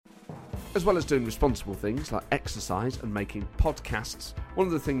As well as doing responsible things like exercise and making podcasts, one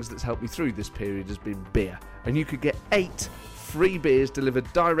of the things that's helped me through this period has been beer. And you could get 8 free beers delivered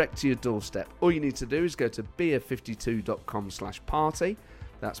direct to your doorstep. All you need to do is go to beer52.com/party.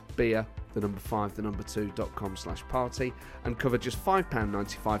 That's beer, the number 5, the number 2.com/party, and cover just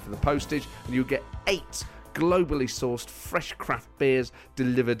 £5.95 for the postage, and you'll get 8 globally sourced fresh craft beers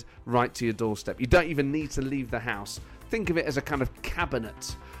delivered right to your doorstep. You don't even need to leave the house. Think of it as a kind of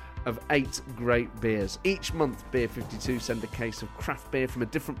cabinet of 8 great beers. Each month, Beer 52 send a case of craft beer from a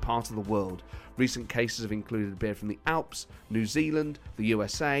different part of the world. Recent cases have included beer from the Alps, New Zealand, the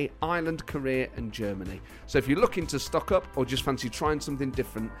USA, Ireland, Korea and Germany. So if you're looking to stock up or just fancy trying something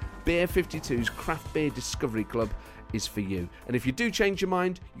different, Beer 52's Craft Beer Discovery Club is for you. And if you do change your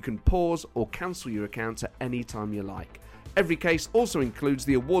mind, you can pause or cancel your account at any time you like. Every case also includes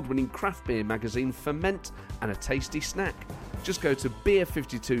the award-winning craft beer magazine Ferment and a tasty snack. Just go to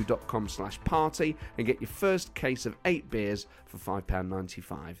beer52.com/party and get your first case of 8 beers for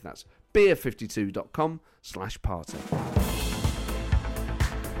 £5.95. That's beer52.com/party.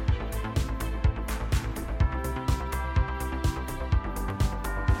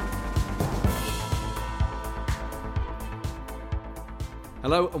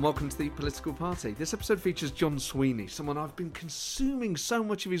 Hello and welcome to The Political Party. This episode features John Sweeney, someone I've been consuming so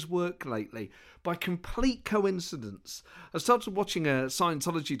much of his work lately. By complete coincidence, I started watching a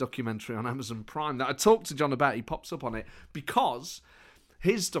Scientology documentary on Amazon Prime that I talked to John about. He pops up on it because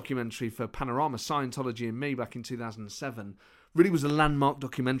his documentary for Panorama, Scientology and Me, back in 2007, really was a landmark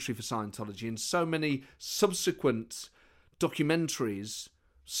documentary for Scientology, and so many subsequent documentaries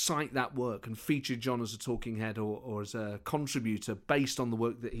cite that work and feature John as a talking head or as a contributor based on the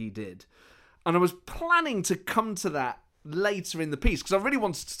work that he did. And I was planning to come to that later in the piece because I really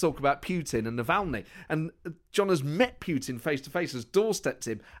wanted to talk about Putin and Navalny. And John has met Putin face to face, has doorstepped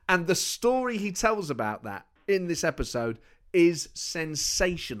him, and the story he tells about that in this episode is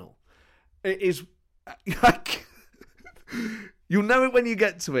sensational. It is like you'll know it when you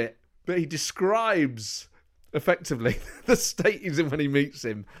get to it, but he describes effectively the state he's in when he meets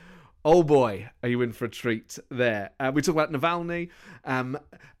him. Oh boy, are you in for a treat there. We talk about Navalny and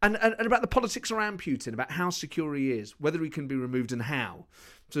about the politics around Putin, about how secure he is, whether he can be removed and how.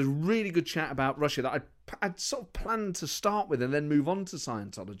 So it's a really good chat about Russia that I'd sort of planned to start with and then move on to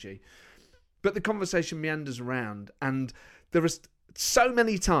Scientology. But the conversation meanders around, and there are so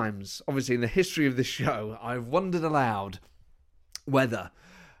many times, obviously in the history of this show, I've wondered aloud whether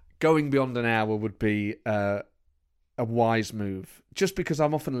going beyond an hour would be a wise move, just because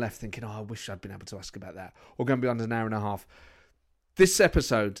I'm often left thinking, I wish I'd been able to ask about that, or going beyond an hour and a half. This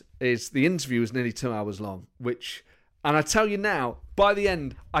episode the interview is nearly 2 hours long, and I tell you now, by the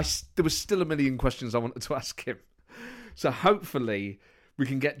end, there was still a million questions I wanted to ask him. So hopefully we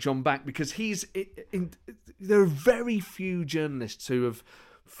can get John back, because there are very few journalists who have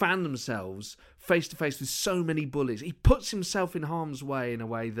found themselves face to face with so many bullies. He puts himself in harm's way in a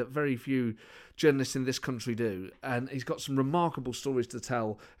way that very few journalists in this country do, and he's got some remarkable stories to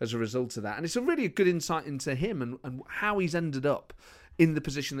tell as a result of that. And it's a really good insight into him and how he's ended up in the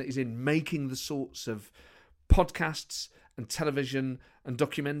position that he's in, making the sorts of podcasts and television and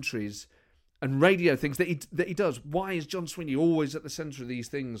documentaries and radio things that he does. Why is John Sweeney always at the centre of these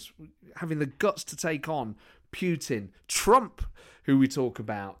things, having the guts to take on Putin, Trump, who we talk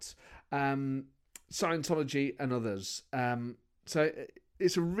about, Scientology and others. So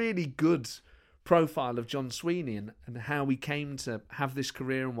it's a really good profile of John Sweeney and how he came to have this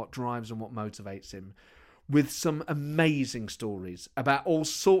career and what drives and what motivates him, with some amazing stories about all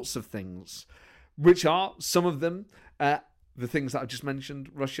sorts of things, which are, some of them, the things that I've just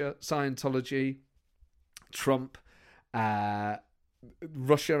mentioned: Russia, Scientology, Trump, Russia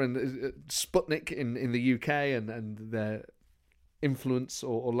and Sputnik in the UK and their influence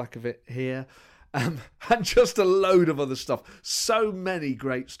or lack of it here, and just a load of other stuff. So many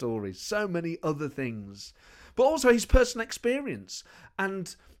great stories, so many other things, but also his personal experience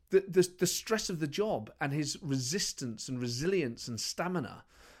and the stress of the job and his resistance and resilience and stamina,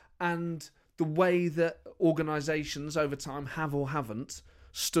 and the way that organisations over time have or haven't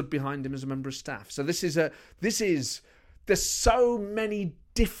stood behind him as a member of staff. So there's so many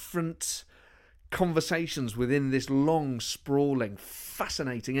different conversations within this long, sprawling,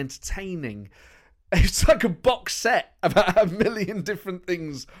 fascinating, entertaining. It's like a box set about a million different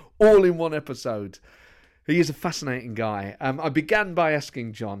things all in one episode. He is a fascinating guy. I began by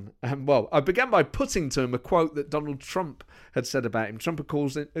asking John, I began by putting to him a quote that Donald Trump had said about him. Trump had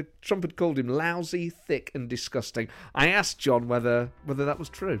called him lousy, thick and disgusting. I asked John whether that was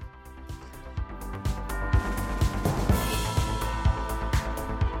true.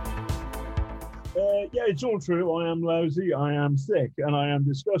 Yeah, it's all true. I am lousy, I am thick, and I am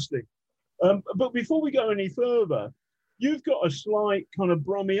disgusting. But before we go any further, you've got a slight kind of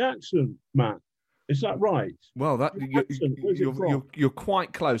Brummy accent, Matt. Is that right? Well, Your accent, where's it from? you're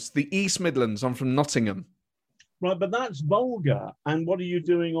quite close. The East Midlands. I'm from Nottingham. Right, but that's vulgar. And what are you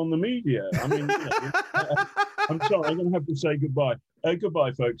doing on the media? I mean, I'm sorry, I'm going to have to say goodbye.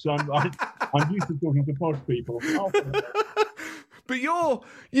 Goodbye, folks. I'm used to talking to posh people. But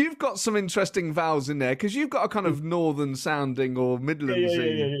you've got some interesting vowels in there because you've got a kind of northern sounding or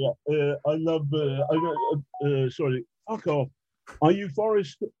Midlandsy. Yeah. I love. Sorry, fuck off. Are you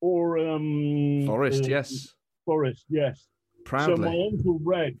Forest or Forest? Yes. Forest, yes. Proudly. So my uncle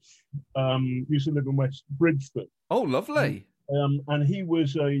Reg used to live in West Bridgeford. Oh, lovely. And he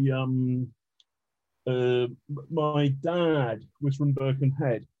was my dad was from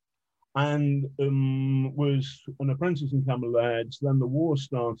Birkenhead and was an apprentice in Camberley Lads. Then the war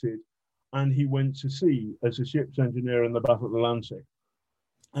started and he went to sea as a ship's engineer in the Battle of the Atlantic.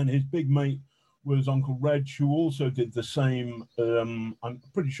 And his big mate was Uncle Reg, who also did the same, I'm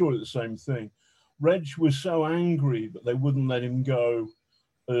pretty sure the same thing. Reg was so angry that they wouldn't let him go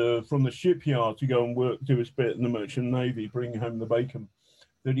from the shipyard to go and do his bit in the Merchant Navy, bring home the bacon,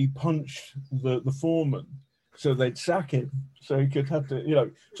 that he punched the foreman so they'd sack him, so he could have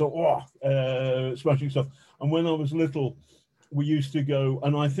to, smashing stuff. And when I was little, we used to go,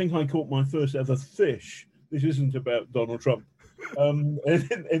 and I think I caught my first ever fish. This isn't about Donald Trump,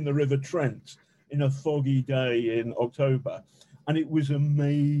 in the River Trent in a foggy day in October. And it was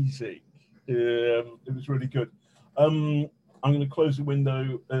amazing. It was really good. I'm going to close the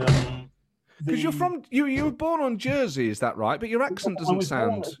window. Because you were born on Jersey, is that right? But your accent doesn't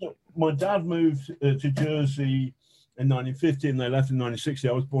sound. My dad moved to Jersey in 1950 and they left in 1960.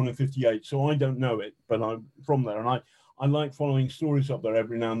 I was born in 58, so I don't know it, but I'm from there. And I like following stories up there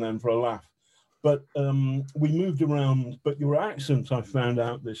every now and then for a laugh. But we moved around. But your accent, I found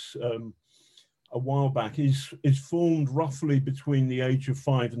out this a while back, is formed roughly between the age of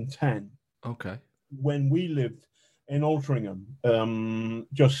 5 and 10. Okay. When we lived in Altrincham,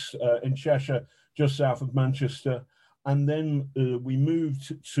 just in Cheshire, just south of Manchester, and then we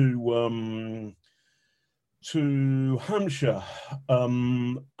moved to Hampshire,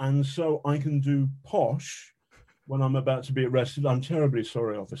 and so I can do posh when I'm about to be arrested. I'm terribly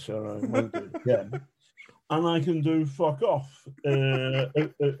sorry, officer. I won't do it again. And I can do fuck off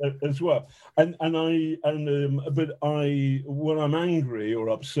as well. But when I'm angry or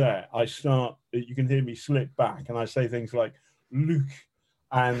upset, I start. You can hear me slip back, and I say things like Luke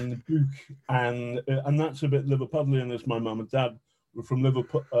and Duke, and that's a bit Liverpudlian, as my mum and dad were from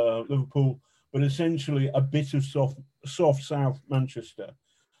Liverpool, but essentially a bit of soft South Manchester,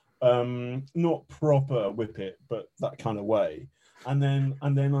 not proper Whippet, but that kind of way. And then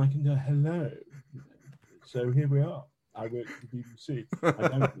I can go hello. So here we are. I work for the BBC. I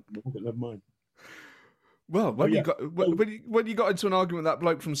don't, but never mind. Well, when you got into an argument with that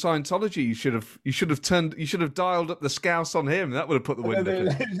bloke from Scientology, you should have dialed up the scouse on him. That would have put the wind up.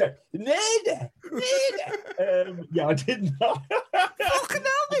 Yeah, I didn't. Fucking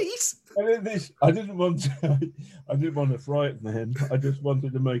hell, mate! I didn't want to frighten him. I just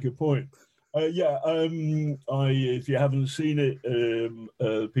wanted to make a point. If you haven't seen it,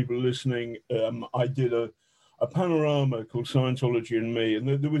 people listening, I did a panorama called Scientology and Me, and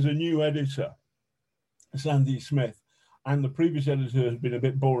there was a new editor, Sandy Smith, and the previous editor had been a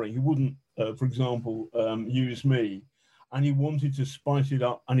bit boring. He wouldn't, for example, use me, and he wanted to spice it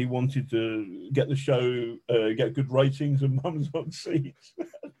up, and he wanted to get the show, get good ratings and mums on seats.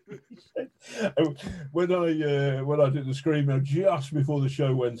 When I did the screener just before the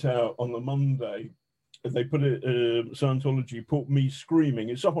show went out on the Monday, they put it, Scientology put me screaming.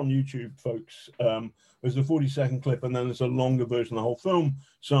 It's up on YouTube, folks. There's a 40-second clip, and then there's a longer version of the whole film,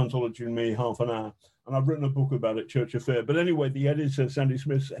 Scientology and Me, half an hour. And I've written a book about it, Church Affair. But anyway, the editor, Sandy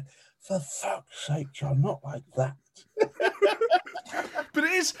Smith, said, "For fuck's sake, John, not like that." But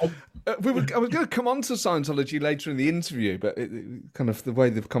it is. I was going to come on to Scientology later in the interview, but kind of the way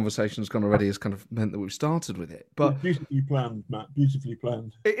the conversation's gone already has kind of meant that we've started with it. But it's beautifully planned, Matt. Beautifully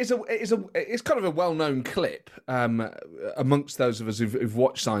planned. It's kind of a well-known clip amongst those of us who've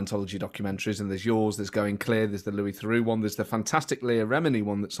watched Scientology documentaries. And there's yours, there's Going Clear, there's the Louis Theroux one, there's the fantastic Leah Remini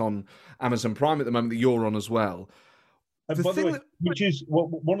one that's on Amazon Prime at the moment that you're on as well. And by the way, which is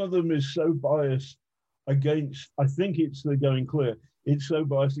one of them is so biased against. I think it's the Going Clear. It's so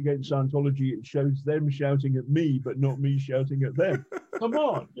biased against Scientology, it shows them shouting at me, but not me shouting at them. Come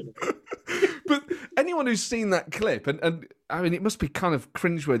on. But anyone who's seen that clip, and I mean, it must be kind of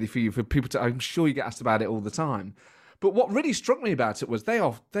cringeworthy for you, for people to, I'm sure you get asked about it all the time, But what really struck me about it was they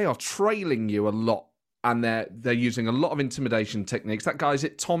are trailing you a lot, and they're using a lot of intimidation techniques. That guy's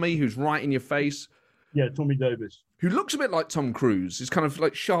it, Tommy, who's right in your face. Yeah, Tommy Davis. Who looks a bit like Tom Cruise. He's kind of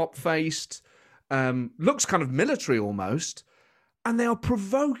like sharp-faced, looks kind of military almost. And they are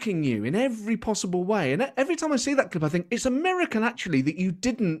provoking you in every possible way. And every time I see that clip, I think it's a miracle, actually, that you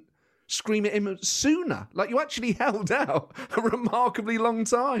didn't scream at him sooner. Like, you actually held out a remarkably long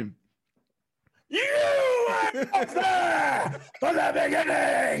time. You were not there for the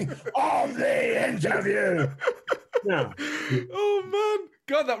beginning of the interview. Yeah. Oh, man.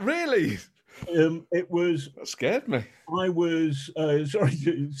 God, that really... It was. That scared me. I was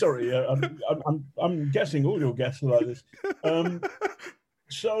sorry. I'm guessing all your guests are like this.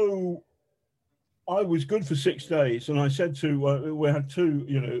 So I was good for 6 days, and I said to we had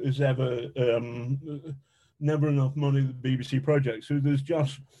two, as ever, never enough money. The BBC project. So there's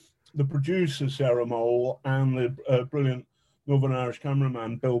just the producer Sarah Mole and the brilliant Northern Irish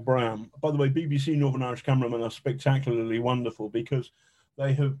cameraman Bill Brown. By the way, BBC Northern Irish cameramen are spectacularly wonderful because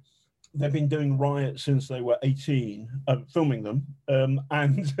they've been doing riots since they were 18, filming them,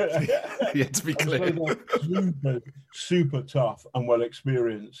 and yeah, to be clear, so they're super tough and well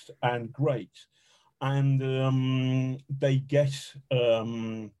experienced and great, and they get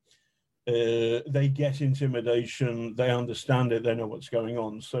intimidation. They understand it. They know what's going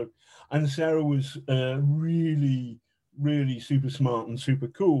on. So, and Sarah was really, really super smart and super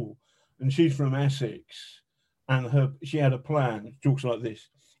cool, and she's from Essex, and she had a plan. She talks like this.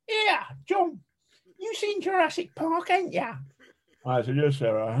 Yeah, John, you seen Jurassic Park, ain't ya? I said, yes,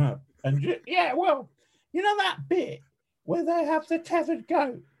 Sarah, I have. And yeah, well, you know that bit where they have the tethered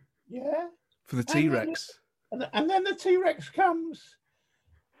goat, yeah? For the T-Rex. And then the T-Rex comes.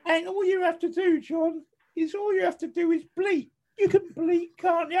 And all you have to do, John, is bleat. You can bleat,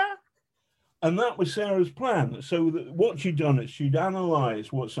 can't ya? And that was Sarah's plan. So what she'd done is she'd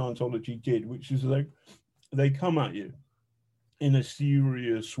analysed what Scientology did, which is they come at you in a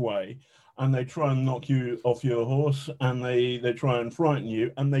serious way, and they try and knock you off your horse, and they try and frighten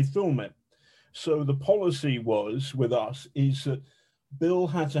you, and they film it. So the policy was with us is that Bill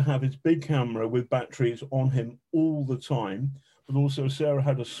had to have his big camera with batteries on him all the time, but also Sarah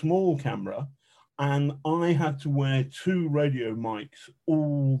had a small camera, and I had to wear 2 radio mics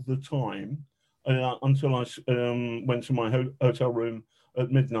all the time until I went to my hotel room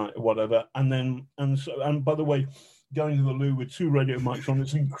at midnight or whatever. And by the way, going to the loo with 2 radio mics on,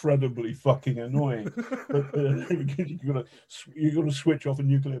 it's incredibly fucking annoying. But you've got to switch off a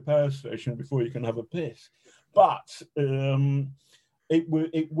nuclear power station before you can have a piss. But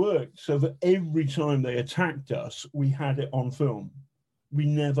it worked so that every time they attacked us, we had it on film. We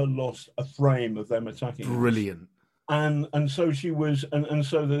never lost a frame of them attacking us. Brilliant. And so she was, and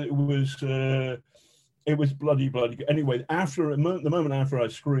so that it was bloody. Anyway, the moment after I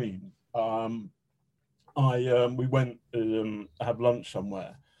screamed, we went have lunch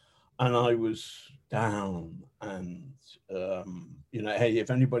somewhere, and I was down, and hey, if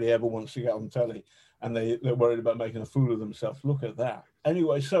anybody ever wants to get on telly and they're worried about making a fool of themselves, look at that.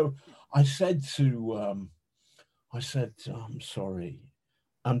 Anyway, so I said I'm sorry,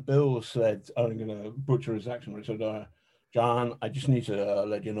 and Bill said, I'm going to butcher his accent. He said, John, I just need to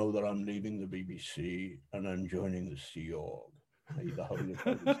let you know that I'm leaving the BBC and I'm joining the Sea Org. The Holy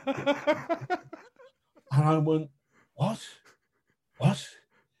And I went, what?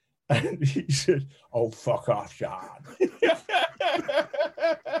 And he said, oh, fuck off, John.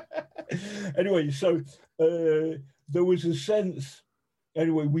 Anyway, so there was a sense,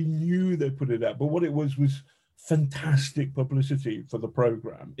 anyway, we knew they put it out, but what it was fantastic publicity for the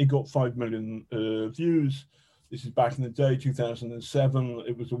program. It got 5 million views. This is back in the day, 2007.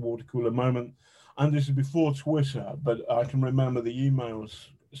 It was a water cooler moment. And this is before Twitter, but I can remember the emails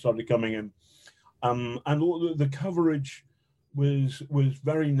started coming in. And all the coverage was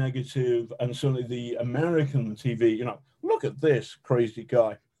very negative, and certainly the American TV, look at this crazy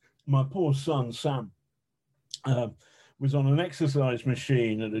guy. My poor son, Sam, was on an exercise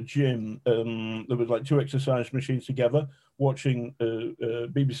machine at a gym. There was like 2 exercise machines together, watching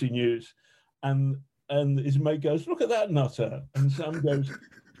BBC News, and his mate goes, look at that nutter. And Sam goes,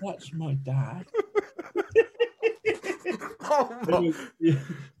 that's my dad.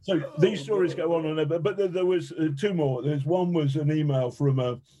 So these stories go on and on, but there was 2 more. There's one was an email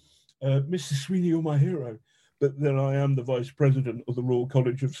from Mr. Sweeney, you're my hero, but then I am the vice president of the Royal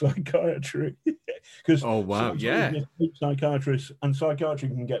College of Psychiatry. Because psychiatrists and psychiatry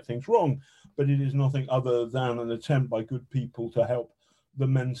can get things wrong, but it is nothing other than an attempt by good people to help the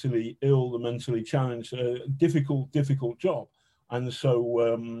mentally ill, the mentally challenged. Difficult job. And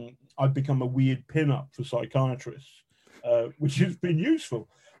so I've become a weird pin-up for psychiatrists. which has been useful.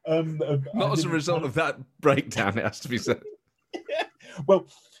 Not as a result of that breakdown, it has to be said. Yeah. Well,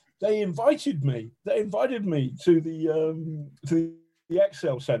 they invited me. To the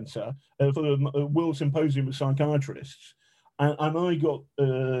Excel Centre for the World Symposium of Psychiatrists, and I got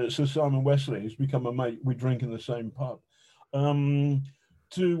Sir Simon Wesley, who's become a mate. We drink in the same pub. To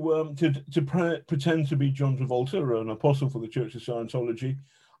pretend to be John Travolta, an apostle for the Church of Scientology,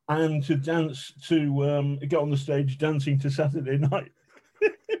 and to dance to get on the stage dancing to Saturday Night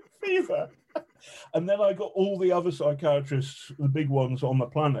Fever. And then I got all the other psychiatrists, the big ones on the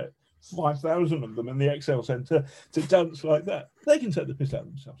planet, 5,000 of them in the Excel Centre, to dance like that. They can take the piss out of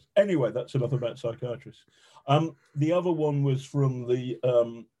themselves. Anyway, that's enough about psychiatrists. The other one was from the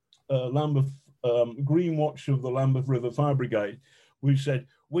Lambeth Green Watch of the Lambeth River Fire Brigade, who said,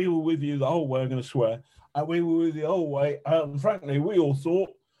 "We were with you the whole way," I'm going to swear, "and we were with you the whole way. Frankly, we all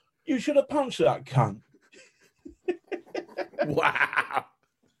thought you should have punched that cunt." Wow.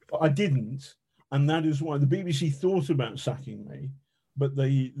 But I didn't. And that is why the BBC thought about sacking me, but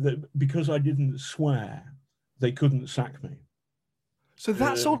they because I didn't swear, they couldn't sack me. So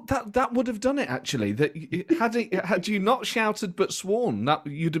that's all. That would have done it. Actually, that had you not shouted but sworn, that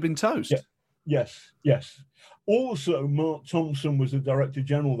you'd have been toast. Yeah. Yes. Also, Mark Thompson was the Director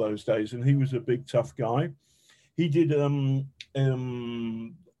General those days, and he was a big tough guy. He did. I'm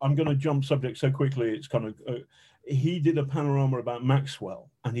going to jump subject so quickly. It's kind of. He did a panorama about Maxwell,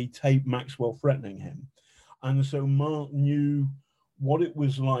 and he taped Maxwell threatening him, and so Mark knew what it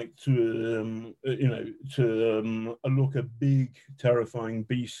was like to look a big, terrifying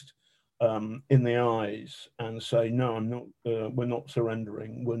beast in the eyes and say, "No, I'm not. We're not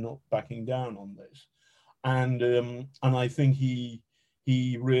surrendering. We're not backing down on this." And I think he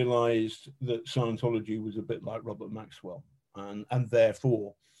realized that Scientology was a bit like Robert Maxwell, and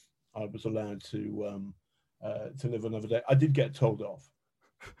therefore I was allowed to live another day. I did get told off,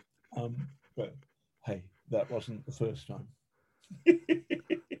 but hey, that wasn't the first time.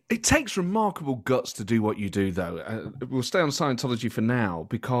 It takes remarkable guts to do what you do, though. We'll stay on Scientology for now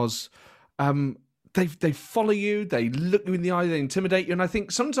because they follow you, they look you in the eye, they intimidate you, and I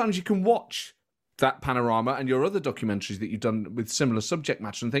think sometimes you can watch that panorama and your other documentaries that you've done with similar subject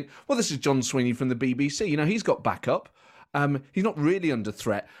matter and think, well, this is John Sweeney from the BBC. You know, he's got backup. He's not really under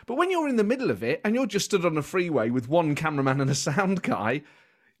threat. But when you're in the middle of it and you're just stood on a freeway with one cameraman and a sound guy,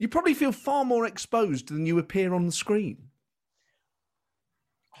 you probably feel far more exposed than you appear on the screen.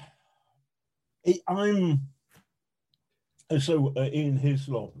 Ian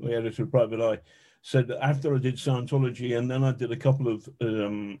Hislop, the editor of Private Eye, said that after I did Scientology and then I did a couple of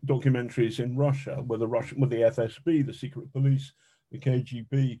documentaries in Russia with the FSB, the secret police, the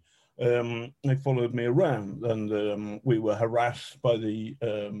KGB, they followed me around, and we were harassed by the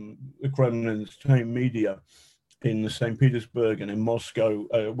Kremlin's tame media in St. Petersburg and in Moscow.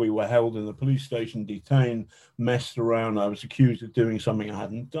 We were held in the police station, detained, messed around. I was accused of doing something I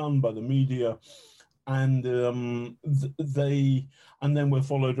hadn't done by the media. And then we're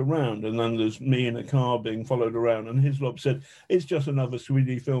followed around, and then there's me in a car being followed around. And Hislop said, "It's just another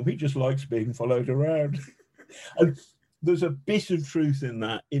Sweeney film. He just likes being followed around." And there's a bit of truth in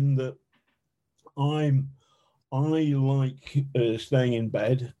that. In that, I like staying in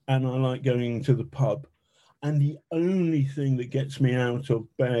bed, and I like going to the pub. And the only thing that gets me out of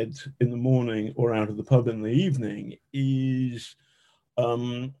bed in the morning or out of the pub in the evening is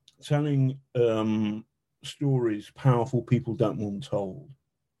telling stories powerful people don't want told.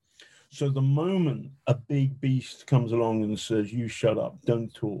 So the moment a big beast comes along and says, "You shut up,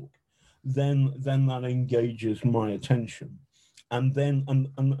 don't talk," then that engages my attention. And then and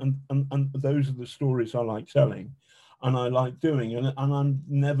those are the stories I like telling and I like doing. And I've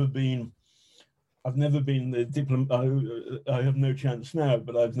never been the diplomat. I have no chance now,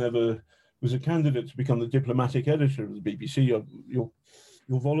 but I've never was a candidate to become the diplomatic editor of the BBC. Your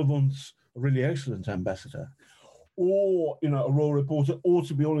vol-au-vents a really excellent ambassador, or a royal reporter, or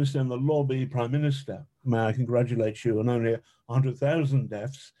to be honest, in the lobby, Prime Minister. May I congratulate you on only 100,000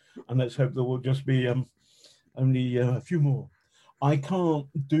 deaths, and let's hope there will just be only a few more. I can't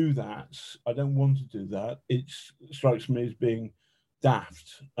do that. I don't want to do that. It strikes me as being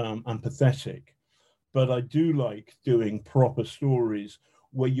daft and pathetic. But I do like doing proper stories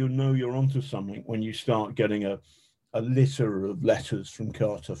where you're onto something when you start getting a litter of letters from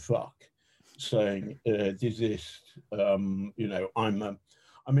Carter Fuck saying, desist,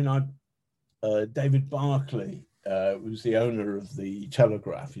 David Barclay was the owner of the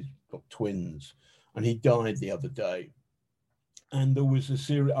Telegraph. He's got twins, and he died the other day. And there was a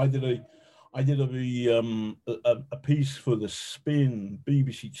series, I did a piece for The Spin,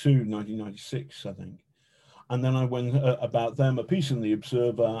 BBC Two, 1996, I think. And then I went about them, a piece in the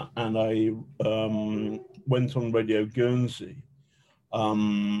Observer, and I went on Radio Guernsey.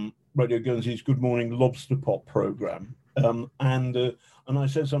 Radio Guernsey's Good Morning Lobster Pot program. And I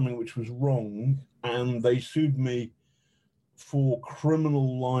said something which was wrong, and they sued me for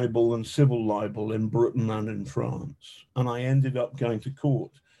criminal libel and civil libel in Britain and in France. And I ended up going to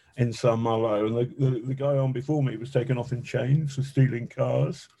court in Saint-Malo, and the guy on before me was taken off in chains for stealing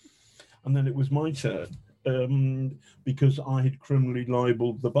cars. And then it was my turn, because I had criminally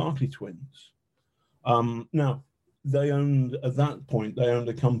libeled the Barclay twins. Now, they owned, at that point, they owned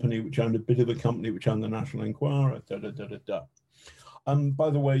a company which owned a bit of a company which owned the National Enquirer, by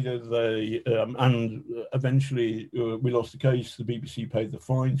the way, and eventually we lost the case. The BBC paid the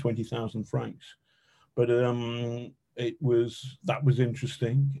fine, 20,000 francs. But that was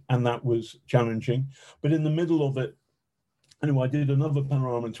interesting and that was challenging. But in the middle of it, anyway, I did another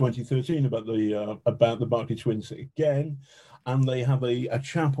panorama in 2013 about the Barclay twins again. And they have a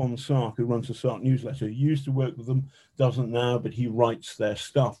chap on SARC who runs a SARC newsletter. He used to work with them, doesn't now, but he writes their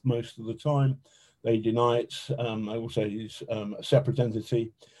stuff most of the time. They deny it. I will say he's a separate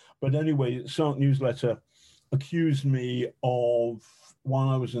entity. But anyway, SARC newsletter accused me of, while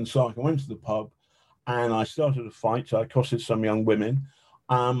I was in SARC, I went to the pub and I started a fight. I accosted some young women.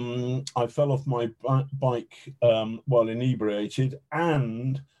 I fell off my bike while inebriated,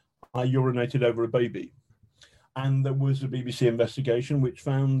 and I urinated over a baby. And there was a BBC investigation which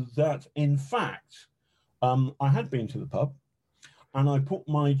found that, in fact, I had been to the pub, and I put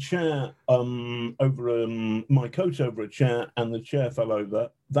my chair over my coat over a chair, and the chair fell over.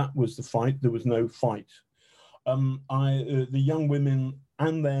 That was the fight. There was no fight. The young women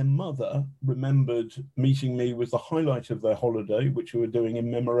and their mother remembered meeting me with the highlight of their holiday, which we were doing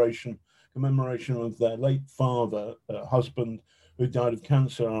in commemoration of their late father, husband, who died of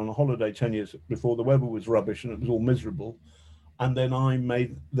cancer on a holiday 10 years before. The weather was rubbish and it was all miserable. And then I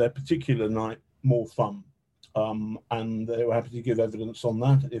made their particular night more fun. And they were happy to give evidence on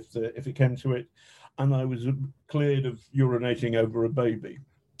that if it came to it. And I was cleared of urinating over a baby.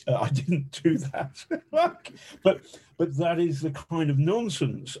 I didn't do that. but that is the kind of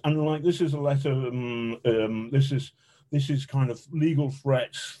nonsense. And like, this is a letter, this is kind of legal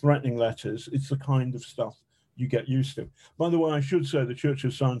threats, threatening letters. It's the kind of stuff you get used to. By the way, I should say the Church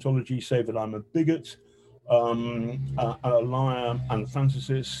of Scientology say that I'm a bigot, a liar and a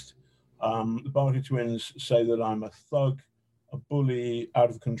fantasist. The Barclay twins say that I'm a thug, a bully,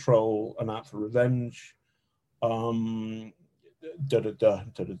 out of control, and out for revenge.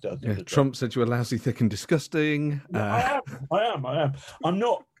 Trump said you were lousy, thick, and disgusting. I am. I'm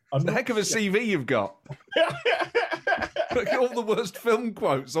not. It's a heck of a CV you've got. Look at all the worst film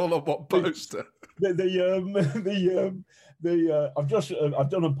quotes all on one poster. I've done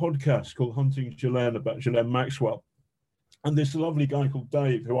a podcast called Hunting Ghislaine about Ghislaine Maxwell, and this lovely guy called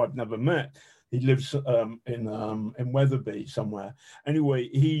Dave, who I've never met, he lives in Wetherby somewhere. Anyway,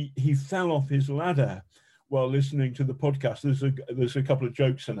 he fell off his ladder while listening to the podcast. There's a couple of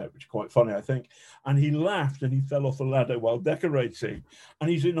jokes in it, which are quite funny, I think. And he laughed and he fell off the ladder while decorating. And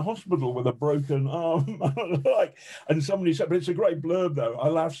he's in hospital with a broken arm. And somebody said, but it's a great blurb though. I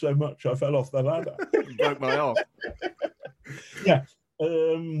laughed so much I fell off the ladder. You broke my arm. Yeah.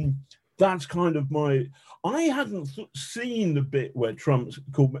 That's kind of I hadn't seen the bit where Trump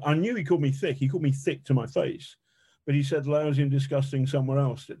called me. I knew he called me thick. He called me thick to my face. But he said lousy and disgusting somewhere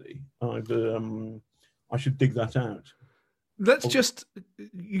else, did he? I should dig that out.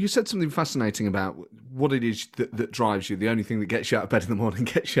 You said something fascinating about what it is that drives you. The only thing that gets you out of bed in the morning,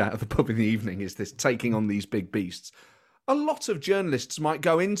 gets you out of the pub in the evening, is this taking on these big beasts. A lot of journalists might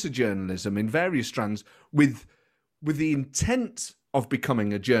go into journalism in various strands with the intent of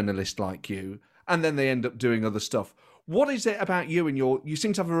becoming a journalist like you, and then they end up doing other stuff. What is it about you and you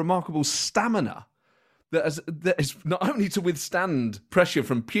seem to have a remarkable stamina that is not only to withstand pressure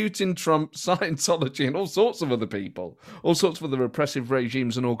from Putin, Trump, Scientology, and all sorts of other people, all sorts of other repressive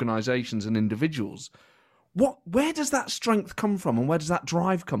regimes and organisations and individuals. Where does that strength come from, and where does that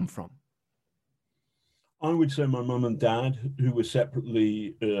drive come from? I would say my mum and dad, who were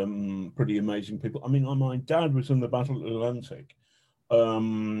separately pretty amazing people. I mean, my dad was in the Battle of the Atlantic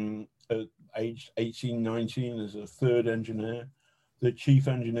at age 18, 19 as a third engineer. The chief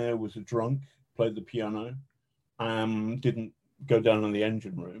engineer was a drunk, played the piano, didn't go down in the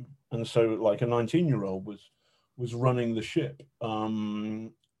engine room. And so like a 19-year-old was running the ship, the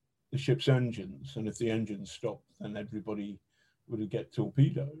ship's engines. And if the engines stopped, then everybody would get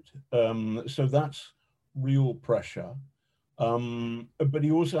torpedoed. So that's real pressure. But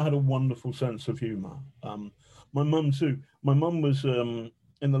he also had a wonderful sense of humor. My mum too. My mum was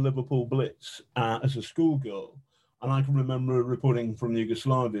in the Liverpool Blitz as a schoolgirl. And I can remember reporting from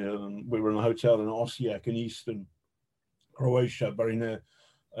Yugoslavia, and we were in a hotel in Osijek in eastern Croatia, very near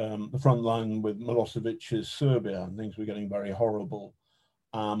the front line with Milosevic's Serbia, and things were getting very horrible.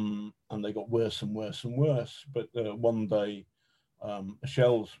 And they got worse and worse and worse. But one day,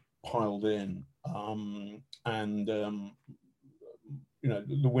 shells piled in, and the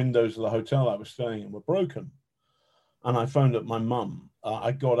windows of the hotel I was staying in were broken. And I phoned up my mum.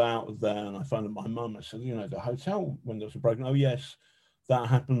 I got out of there and I phoned up my mum. I said, the hotel windows are broken. Oh, yes, that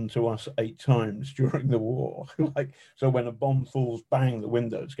happened to us 8 times during the war. So when a bomb falls, bang, the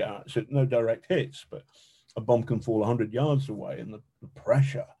windows go out. So no direct hits, but a bomb can fall 100 yards away, and the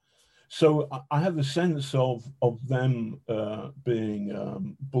pressure. So I have the sense of them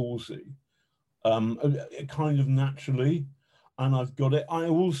being ballsy, kind of naturally, and I've got it. I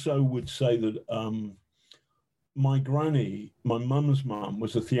also would say that my granny, my mum's mum,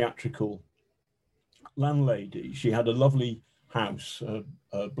 was a theatrical landlady. She had a lovely house.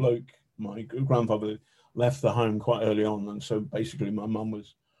 A bloke, my grandfather, left the home quite early on, and so basically my mum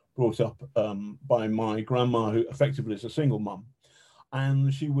was brought up by my grandma, who effectively is a single mum.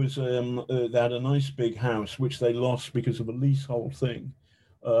 And she was, they had a nice big house, which they lost because of a leasehold thing.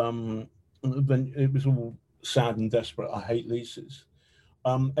 Then it was all sad and desperate. I hate leases.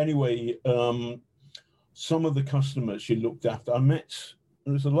 Anyway, some of the customers she looked after, it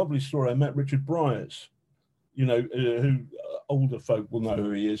was a lovely story. I met Richard Bryars, who older folk will know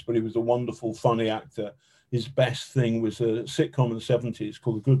who he is, but he was a wonderful, funny actor. His best thing was a sitcom in the 70s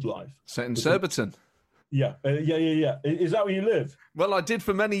called The Good Life. Set in Surbiton. Yeah. Is that where you live? Well, I did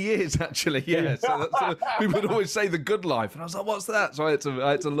for many years, actually. Yeah. So people would always say The Good Life, and I was like, "What's that?" So I had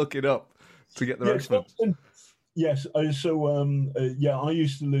to look it up to get the reference. Yes. I used to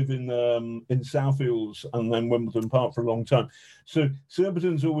live in Southfields and then Wimbledon Park for a long time. So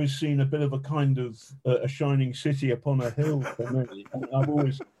Surbiton's always seen a bit of a kind of a shining city upon a hill for me. I've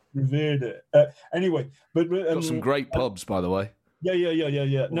always revered it. Anyway, but got some great pubs, by the way.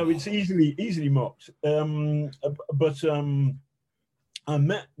 Yeah. No, it's easily mocked. But I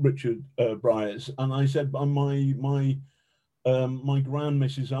met Richard Bryars, and I said, my grand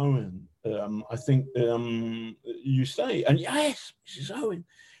Mrs. Owen, I think you stay. And yes, Mrs. Owen,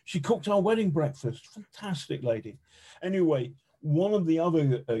 she cooked our wedding breakfast. Fantastic lady. Anyway, one of the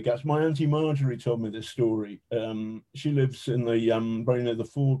other guys, my Auntie Marjorie told me this story. She lives in the very near the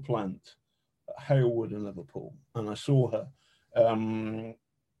Ford plant, Halewood in Liverpool, and I saw her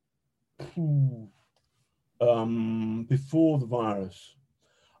before the virus.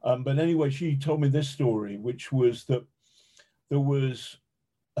 But anyway, she told me this story, which was that there was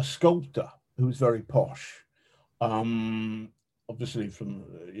a sculptor who was very posh, obviously from,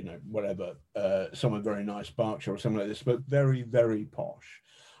 whatever, somewhere very nice, Berkshire or something like this, but very, very posh.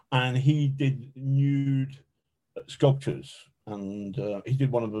 And he did nude sculptures, and he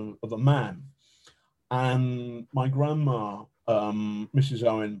did one of a man. And my grandma, Mrs.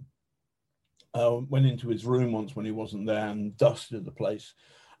 Owen, went into his room once when he wasn't there and dusted the place.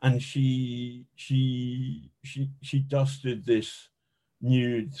 And she dusted this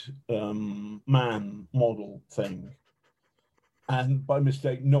nude man model thing, and by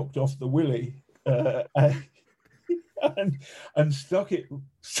mistake knocked off the willy and stuck it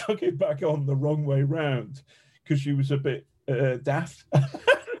back on the wrong way round because she was a bit daft.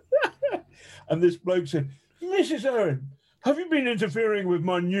 And this bloke said, "Mrs. Owen, have you been interfering with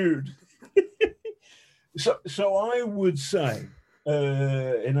my nude?" So I would say,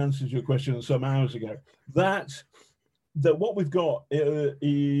 in answer to your question some hours ago, that what we've got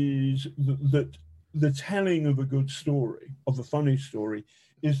is that the telling of a good story, of a funny story,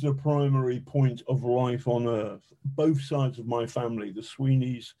 is the primary point of life on earth. Both sides of my family, the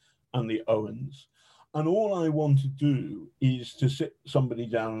Sweeneys and the Owens. And all I want to do is to sit somebody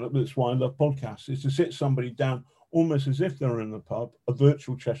down, and that's why I love podcasts, is to sit somebody down almost as if they're in the pub, a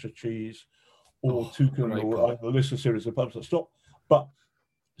virtual Cheshire Cheese or Toucan, or I list a series of pubs that stop, but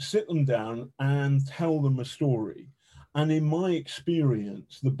sit them down and tell them a story. And in my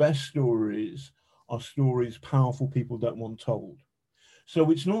experience, the best stories are stories powerful people don't want told. So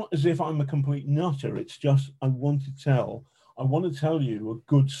it's not as if I'm a complete nutter. It's just I want to tell you a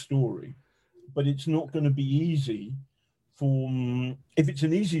good story, but it's not going to be easy if it's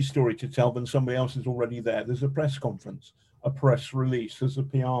an easy story to tell, then somebody else is already there. There's a press conference, a press release, there's a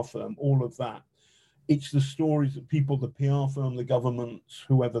PR firm, all of that. It's the stories that people, the PR firm, the governments,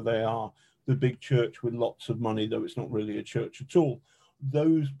 whoever they are, the big church with lots of money, though it's not really a church at all.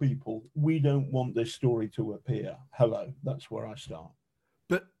 Those people, we don't want this story to appear. Hello, that's where I start.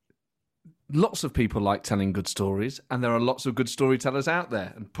 But lots of people like telling good stories, and there are lots of good storytellers out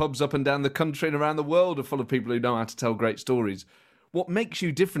there, and pubs up and down the country and around the world are full of people who know how to tell great stories. What makes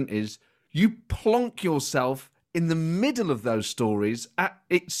you different is you plonk yourself in the middle of those stories at,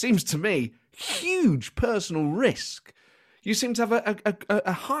 it seems to me, huge personal risk. You seem to have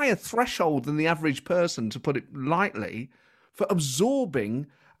a higher threshold than the average person, to put it lightly, for absorbing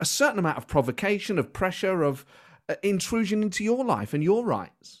a certain amount of provocation, of pressure, of intrusion into your life and your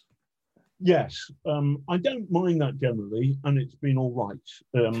rights. Yes, I don't mind that generally, and it's been all right.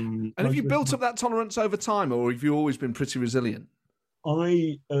 And have you built up that tolerance over time, or have you always been pretty resilient?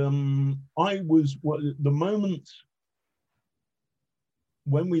 I was the moment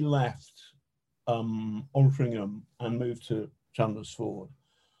when we left Altrincham and moved to Chandler's Ford,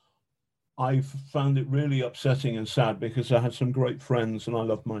 I found it really upsetting and sad, because I had some great friends and I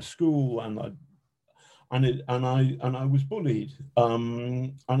loved my school, and I was bullied,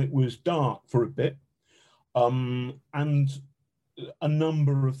 and it was dark for a bit, and a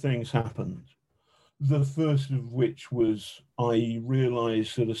number of things happened. The first of which was I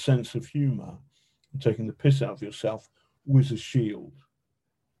realised that a sense of humour, taking the piss out of yourself, was a shield,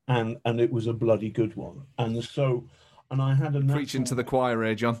 and it was a bloody good one. And so, and I had a preaching to the choir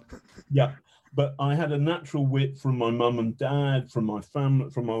here, John. Yeah, but I had a natural wit from my mum and dad, from my family,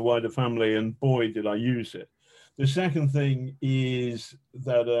 from my wider family, and boy, did I use it. The second thing is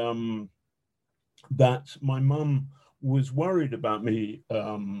that that my mum was worried about me.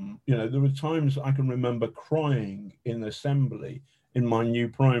 There were times I can remember crying in assembly in my new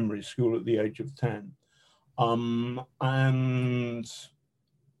primary school at the age of 10. And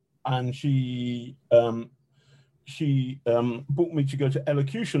she booked me to go to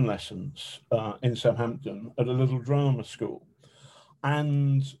elocution lessons in Southampton at a little drama school.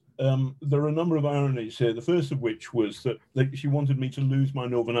 And there are a number of ironies here. The first of which was that she wanted me to lose my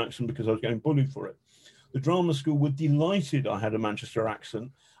northern accent because I was getting bullied for it. The drama school were delighted I had a Manchester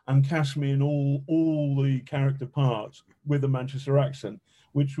accent and cast me in all the character parts with a Manchester accent,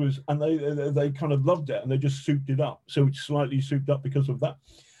 which was, and they kind of loved it, and they just souped it up. So it's slightly souped up because of that.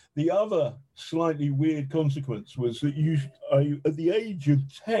 The other slightly weird consequence was that at the age of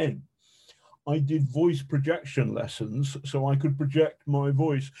 10, I did voice projection lessons, so I could project my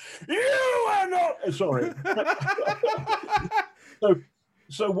voice. You are not sorry.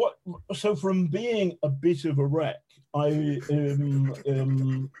 So from being a bit of a wreck, and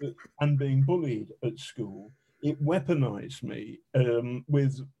being bullied at school, it weaponized me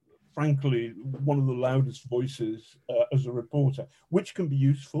with, frankly, one of the loudest voices as a reporter, which can be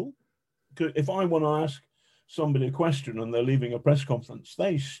useful. If I want to ask somebody a question and they're leaving a press conference,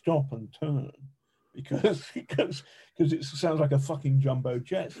 they stop and turn because it sounds like a fucking jumbo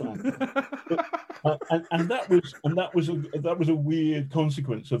jet. And that was a weird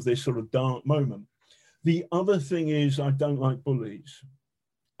consequence of this sort of dark moment. The other thing is I don't like bullies.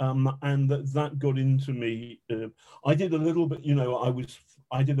 And that got into me. I did a little bit,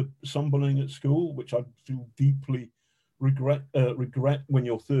 I did some bullying at school, which I feel deeply regret when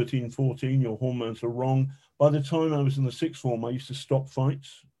you're 13, 14, your hormones are wrong. By the time I was in the sixth form, I used to stop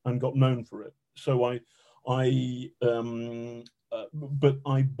fights and got known for it. So but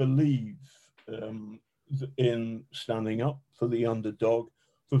I believe in standing up for the underdog,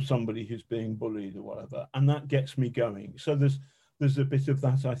 for somebody who's being bullied or whatever, and that gets me going. So there's a bit of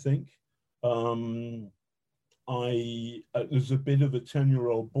that, I think. There's a bit of a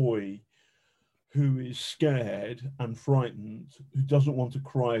 10-year-old boy who is scared and frightened, who doesn't want to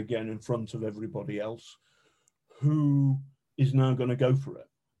cry again in front of everybody else, who is now going to go for it.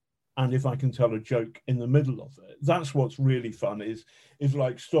 And if I can tell a joke in the middle of it, that's what's really fun, is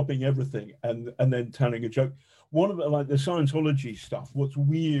like stopping everything and then telling a joke. One of it, like the Scientology stuff, what's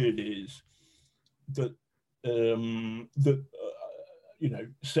weird is that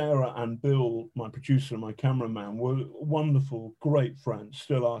Sarah and Bill, my producer and my cameraman, were wonderful, great friends,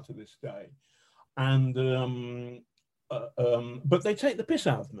 still are to this day. And but they take the piss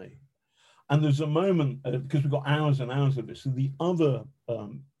out of me. And there's a moment, because we've got hours and hours of this, and the other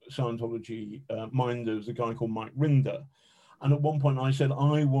Scientology minder is a guy called Mike Rinder. And at one point I said,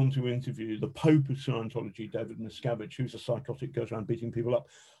 I want to interview the Pope of Scientology, David Miscavige, who's a psychotic, goes around beating people up.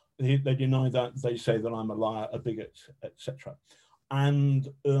 They deny that. They say that I'm a liar, a bigot, etc. And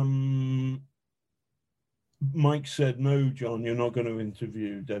Mike said, no, John, you're not going to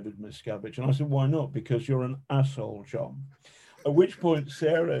interview David Miscavige. And I said, why not? Because you're an asshole, John. At which point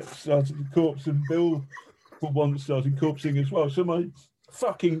Sarah started to corpse and Bill, for once, started corpsing as well. So my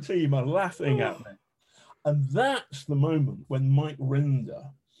fucking team are laughing at me. And that's the moment when Mike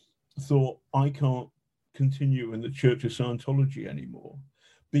Rinder thought, I can't continue in the Church of Scientology anymore,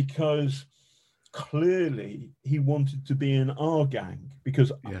 because clearly he wanted to be in our gang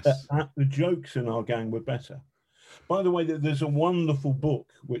because Yes. the jokes in our gang were better. By the way, there's a wonderful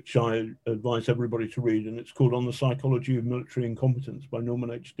book which I advise everybody to read, and it's called On the Psychology of Military Incompetence by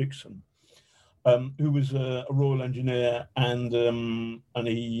Norman H. Dixon, who was a Royal Engineer, and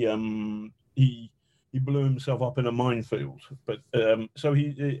he blew himself up in a minefield. But so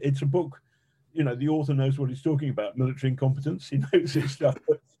it's a book, the author knows what he's talking about, military incompetence. He knows his stuff.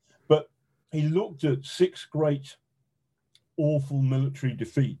 But he looked at 6 great, awful military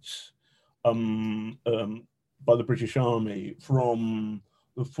defeats by the British Army from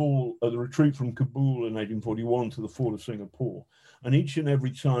the retreat from Kabul in 1841 to the fall of Singapore. And each and every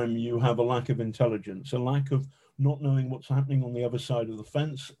time you have a lack of intelligence, a lack of not knowing what's happening on the other side of the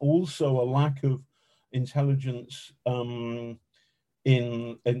fence, also a lack of intelligence in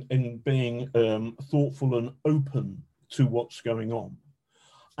being thoughtful and open to what's going on.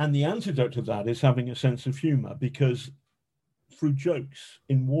 And the antidote to that is having a sense of humor, because through jokes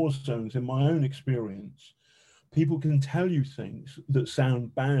in war zones, in my own experience, people can tell you things that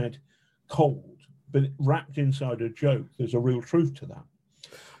sound bad, cold, but wrapped inside a joke, there's a real truth to that.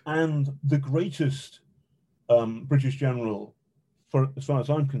 And the greatest British general, as far as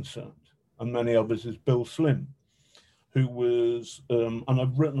I'm concerned, and many others, is Bill Slim, who was, and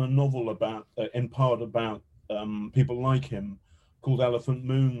I've written a novel about, in part about people like him, called Elephant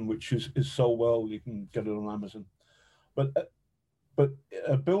Moon, which is sold well. You can get it on Amazon. But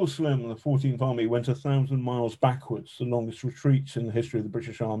Bill Slim, the 14th Army, went 1,000 miles backwards, the longest retreats in the history of the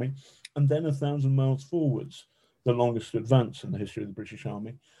British Army, and then 1,000 miles forwards, the longest advance in the history of the British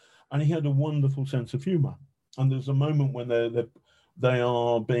Army. And he had a wonderful sense of humor. And there's a moment when they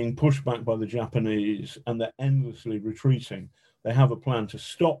are being pushed back by the Japanese and they're endlessly retreating. They have a plan to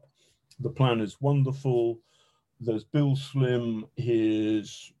stop. The plan is wonderful. There's Bill Slim,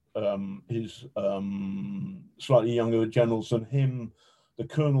 his slightly younger generals than him, the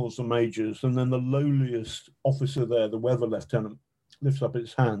colonels and majors, and then the lowliest officer there, the weather lieutenant, lifts up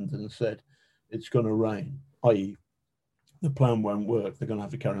his hand and said, "It's going to rain," i.e. the plan won't work, they're going to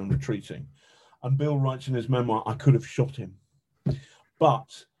have to carry on retreating. And Bill writes in his memoir, "I could have shot him."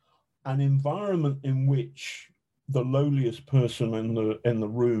 But an environment in which the lowliest person in the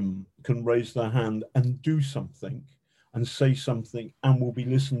room can raise their hand and do something and say something and will be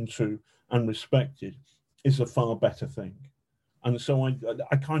listened to and respected is a far better thing. And so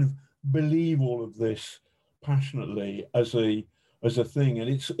I kind of believe all of this passionately as a thing. And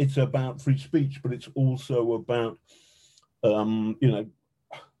it's about free speech, but it's also about,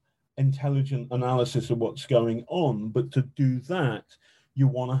 intelligent analysis of what's going on. But to do that, you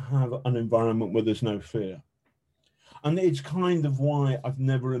want to have an environment where there's no fear. And it's kind of why I've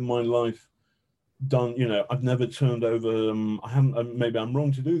never in my life done, I've never turned over, maybe I'm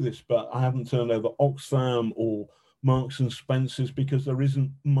wrong to do this, but I haven't turned over Oxfam or Marks and Spencer's, because there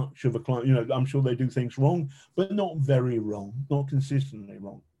isn't much of a client, I'm sure they do things wrong, but not very wrong, not consistently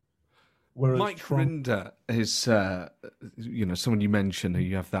wrong. Whereas Mike Rinder is, someone you mentioned who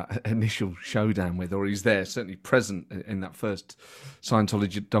you have that initial showdown with, or he's there, certainly present in that first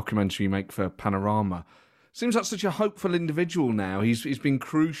Scientology documentary you make for Panorama. Seems like such a hopeful individual now. He's been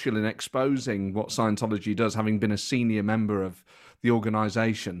crucial in exposing what Scientology does, having been a senior member of the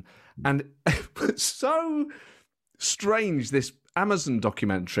organisation. And it's so strange, this Amazon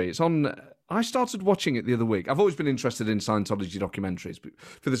documentary. It's on... I started watching it the other week. I've always been interested in Scientology documentaries, but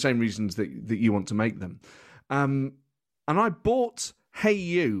for the same reasons that you want to make them. And I bought Hey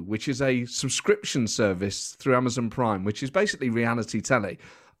You, which is a subscription service through Amazon Prime, which is basically reality telly.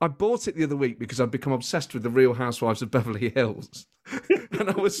 I bought it the other week because I've become obsessed with the Real Housewives of Beverly Hills. And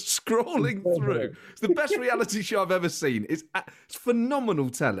I was scrolling through. It's the best reality show I've ever seen. It's phenomenal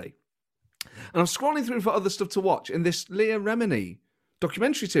telly. And I'm scrolling through for other stuff to watch, and this Leah Remini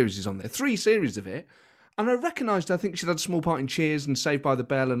documentary series is on there, 3 series of it. And I recognised, I think she'd had a small part in Cheers and Saved by the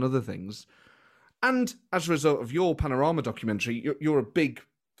Bell and other things. And as a result of your Panorama documentary, you're a big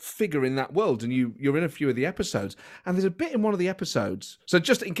figure in that world, and you're in a few of the episodes. And there's a bit in one of the episodes, so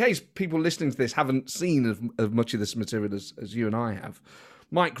just in case people listening to this haven't seen as much of this material as you and I have,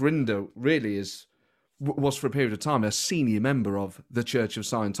 Mike Rinder really was for a period of time a senior member of the Church of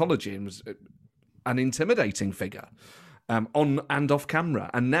Scientology and was an intimidating figure on and off camera.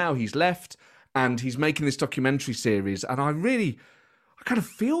 And now he's left and he's making this documentary series, and I kind of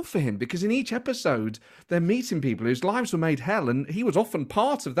feel for him, because in each episode they're meeting people whose lives were made hell, and he was often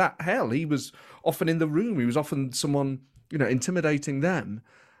part of that hell. He was often in the room. He was often someone, intimidating them.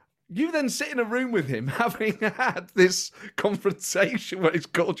 You then sit in a room with him, having had this confrontation where he's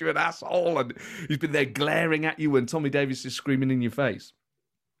called you an asshole and he's been there glaring at you when Tommy Davis is screaming in your face.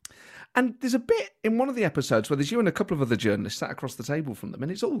 And there's a bit in one of the episodes where there's you and a couple of other journalists sat across the table from them,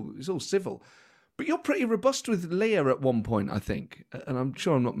 and it's all civil. But you're pretty robust with Leah at one point, I think, and I'm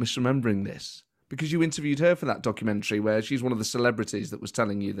sure I'm not misremembering this, because you interviewed her for that documentary where she's one of the celebrities that was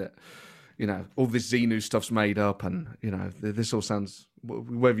telling you that, all this Xenu stuff's made up, and, this all sounds...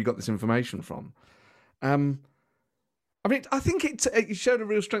 Where have you got this information from? I think it showed a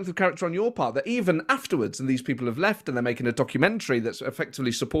real strength of character on your part, that even afterwards, and these people have left and they're making a documentary that's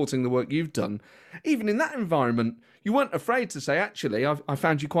effectively supporting the work you've done, even in that environment, you weren't afraid to say, actually, I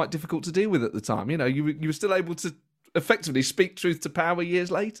found you quite difficult to deal with at the time. You were still able to effectively speak truth to power years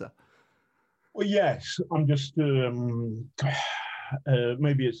later. Well, yes, I'm just... maybe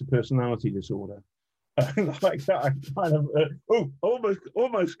it's a personality disorder. Like that, I kind of...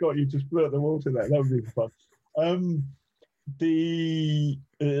 almost got you to splurt the water there. That would be fun.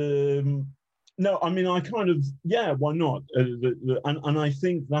 No, I mean, I kind of, why not? And I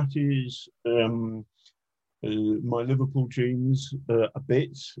think that is my Liverpool genes a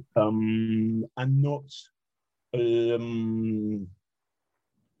bit, and not.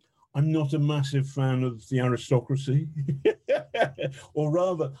 I'm not a massive fan of the aristocracy, or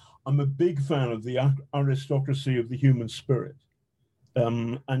rather, I'm a big fan of the aristocracy of the human spirit,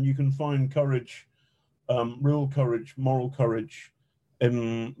 and you can find courage. Real courage, moral courage,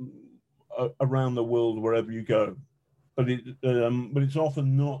 around the world wherever you go, but it's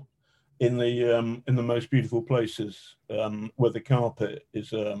often not in the most beautiful places where the carpet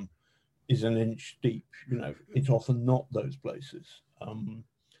is an inch deep. It's often not those places.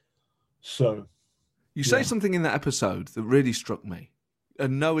 So, you say something in that episode that really struck me,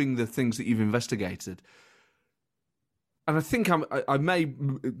 and knowing the things that you've investigated. And I think I may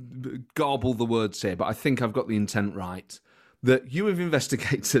garble the words here, but I think I've got the intent right. That you have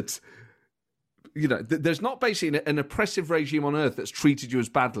investigated, there's not basically an oppressive regime on Earth that's treated you as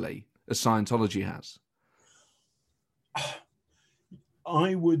badly as Scientology has.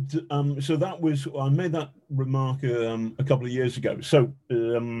 I would. So I made that remark a couple of years ago. So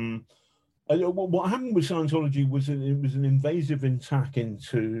what happened with Scientology was it was an invasive attack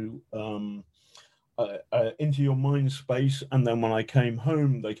into your mind space, and then when I came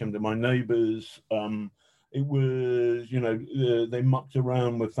home, they came to my neighbours. It was, they mucked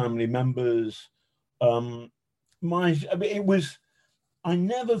around with family members. I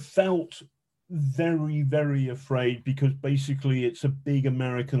never felt very, very afraid, because basically it's a big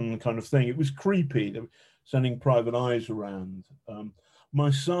American kind of thing. It was creepy. They were sending private eyes around.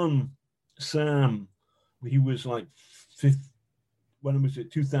 My son, Sam, he was like when was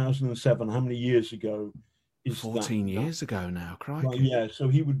it, 2007? How many years ago is 14 years ago now, crikey. Well, yeah, so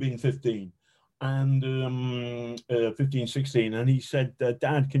he would be in 15 and 15, 16. And he said,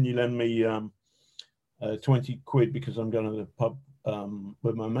 Dad, can you lend me 20 quid because I'm going to the pub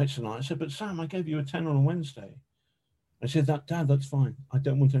with my mates tonight? I said, but Sam, I gave you a 10 on a Wednesday. I said, Dad, that's fine. I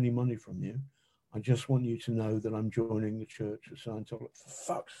don't want any money from you. I just want you to know that I'm joining the Church of Scientology. For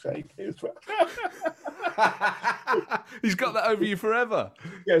fuck's sake. He's got that over you forever.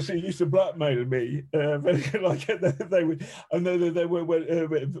 Yes, he used to blackmail me. Like they would, and they were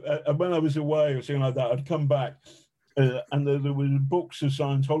when I was away or something like that, I'd come back, and there were books of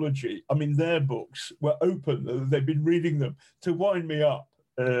Scientology. I mean, their books were open. They'd been reading them to wind me up.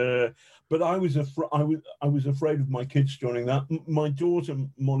 But I was afraid of my kids joining that. My daughter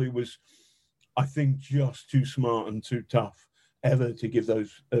Molly was, I think, just too smart and too tough ever to give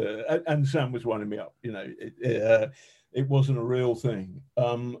those. And Sam was winding me up. It wasn't a real thing.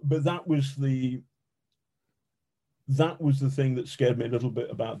 But that was the thing that scared me a little bit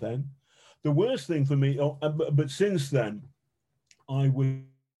about then. The worst thing for me, but since then, I would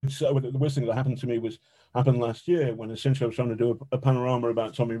say the worst thing that happened to me happened last year, when essentially I was trying to do a panorama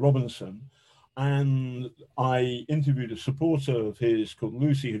about Tommy Robinson. And I interviewed a supporter of his called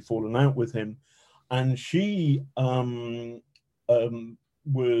Lucy, who'd fallen out with him. And she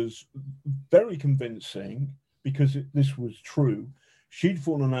was very convincing, because this was true. She'd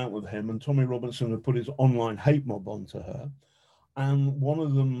fallen out with him, and Tommy Robinson had put his online hate mob onto her. And one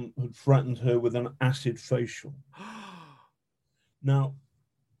of them had threatened her with an acid facial. Now,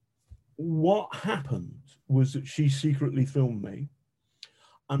 what happened was that she secretly filmed me.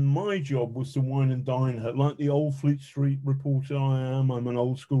 And my job was to wine and dine her, like the old Fleet Street reporter I am. I'm an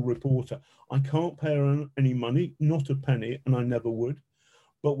old school reporter. I can't pay her any money, not a penny, and I never would.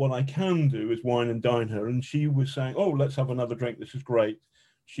 But what I can do is wine and dine her. And she was saying, oh, let's have another drink. This is great.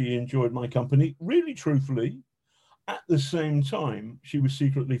 She enjoyed my company, really truthfully. At the same time, she was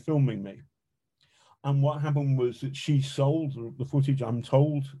secretly filming me. And what happened was that she sold the footage, I'm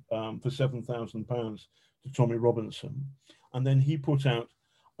told, for £7,000 to Tommy Robinson. And then he put out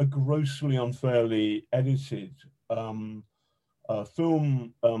a grossly unfairly edited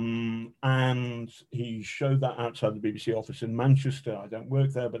film, and he showed that outside the BBC office in Manchester. I don't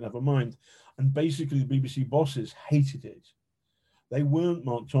work there, but never mind. And basically, the BBC bosses hated it. They weren't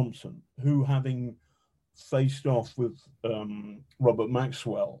Mark Thompson, who, having faced off with Robert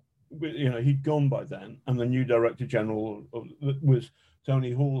Maxwell, he'd gone by then, and the new Director General was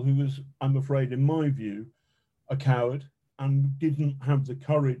Tony Hall, who was, I'm afraid, in my view, a coward and didn't have the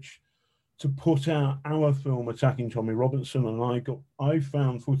courage to put out our film Attacking Tommy Robinson. And I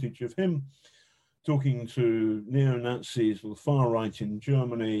found footage of him talking to neo-Nazis or the far right in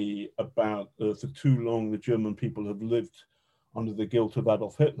Germany about for too long the German people have lived under the guilt of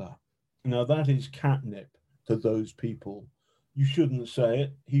Adolf Hitler. Now that is catnip to those people. You shouldn't say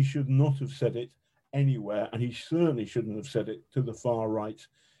it. He should not have said it anywhere, and he certainly shouldn't have said it to the far right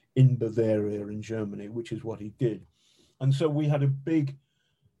in Bavaria in Germany, which is what he did. And so we had a big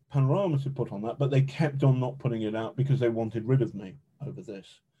panorama to put on that, but they kept on not putting it out because they wanted rid of me over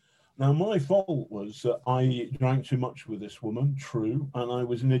this. Now, my fault was that I drank too much with this woman, true, and I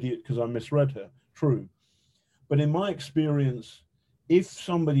was an idiot because I misread her, true. But in my experience, if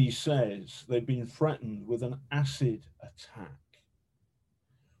somebody says they've been threatened with an acid attack,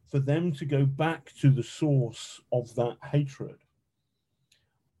 for them to go back to the source of that hatred,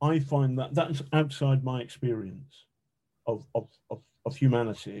 I find that that's outside my experience of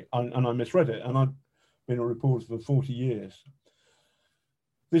humanity, and I misread it, and I've been a reporter for 40 years.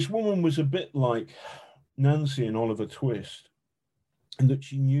 This woman was a bit like Nancy in Oliver Twist, and that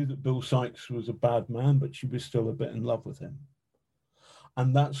she knew that Bill Sikes was a bad man, but she was still a bit in love with him.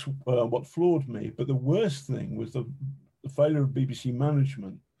 And that's what floored me. But the worst thing was the failure of BBC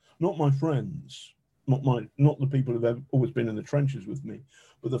management, not my friends, not the people who've always been in the trenches with me,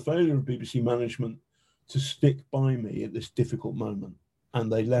 but the failure of BBC management to stick by me at this difficult moment.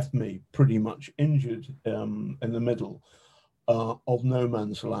 And they left me pretty much injured in the middle of no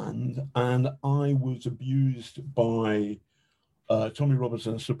man's land. And I was abused by Tommy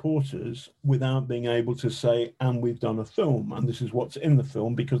Robinson's supporters without being able to say, and we've done a film, and this is what's in the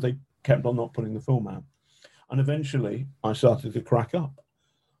film, because they kept on not putting the film out. And eventually I started to crack up.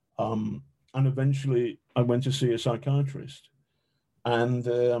 And eventually I went to see a psychiatrist, and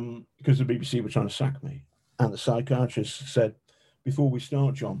because the BBC were trying to sack me. And the psychiatrist said, before we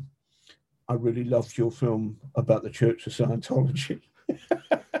start, John, I really loved your film about the Church of Scientology.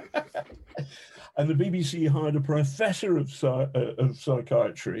 And the BBC hired a professor of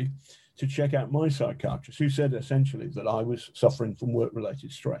psychiatry to check out my psychiatrist, who said essentially that I was suffering from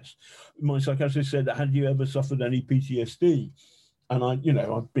work-related stress. My psychiatrist said, had you ever suffered any PTSD? And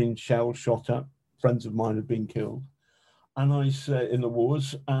I've been shelled, shot at, friends of mine have been killed. And I said, in the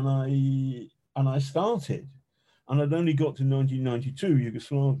wars, and I started. And I'd only got to 1992,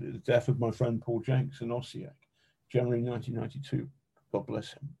 Yugoslavia, the death of my friend Paul Jenks in Osijek, January 1992, God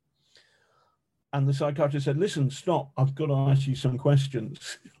bless him. And the psychiatrist said, listen, stop, I've got to ask you some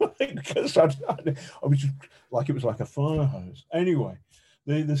questions. Because I was just like, it was like a fire hose. Anyway,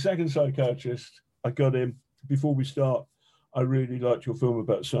 the second psychiatrist, I got him, before we start, I really liked your film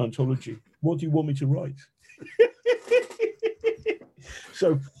about Scientology. What do you want me to write?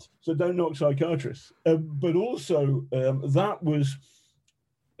 So don't knock psychiatrists. But also that was,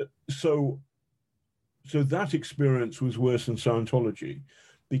 so that experience was worse than Scientology,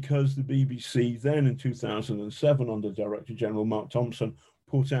 because the BBC then in 2007 under Director General Mark Thompson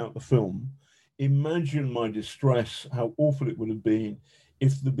put out the film. Imagine my distress, how awful it would have been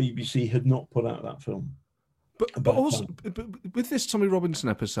if the BBC had not put out that film. But also, with this Tommy Robinson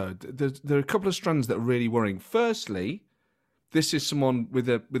episode, there are a couple of strands that are really worrying. Firstly, this is someone with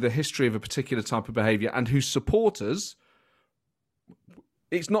a history of a particular type of behaviour and whose supporters,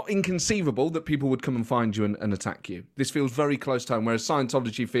 it's not inconceivable that people would come and find you and attack you. This feels very close to home, whereas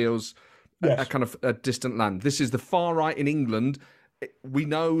Scientology feels a kind of a distant land. This is the far right in England. We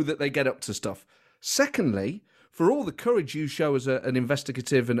know that they get up to stuff. Secondly, for all the courage you show as an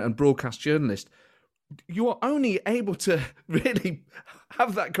investigative and broadcast journalist, you are only able to really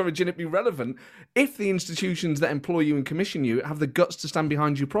have that courage and it be relevant if the institutions that employ you and commission you have the guts to stand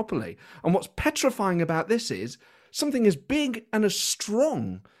behind you properly. And what's petrifying about this is something as big and as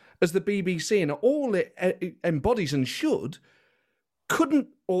strong as the BBC and all it embodies and should, couldn't,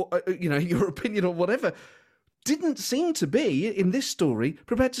 or your opinion or whatever, didn't seem to be, in this story,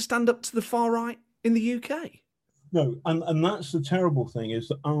 prepared to stand up to the far right in the UK. No, and that's the terrible thing, is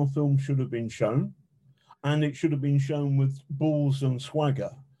that our film should have been shown, and it should have been shown with balls and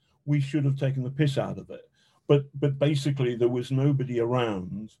swagger. We should have taken the piss out of it. But basically there was nobody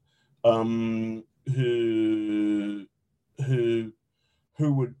around who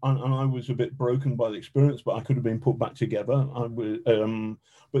who would, and I was a bit broken by the experience, but I could have been put back together.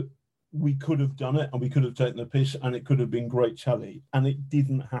 But we could have done it, and we could have taken the piss, and it could have been great telly, and it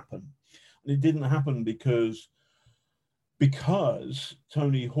didn't happen. And it didn't happen because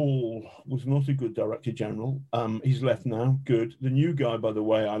Tony Hall was not a good director general. He's left now. Good. The new guy, by the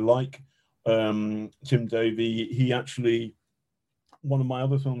way, I like Tim Davie. He actually, one of my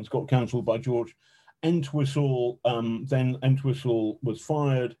other films got cancelled by George Entwistle. Then Entwistle was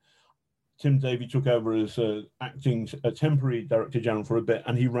fired. Tim Davie took over as a temporary director general for a bit,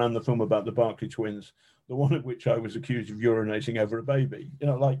 and he ran the film about the Barclay twins, the one of which I was accused of urinating over a baby.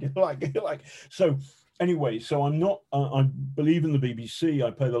 So. Anyway, so I'm not, I believe in the BBC, I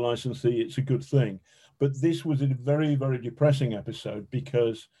pay the license fee, it's a good thing. But this was a very, very depressing episode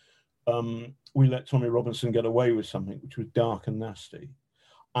because we let Tommy Robinson get away with something which was dark and nasty.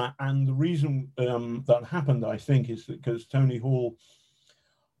 And the reason that happened, I think, is that because Tony Hall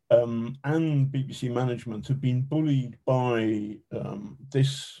and BBC management have been bullied by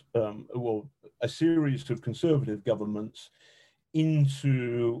a series of Conservative governments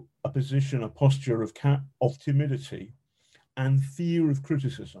into a position, a posture of timidity and fear of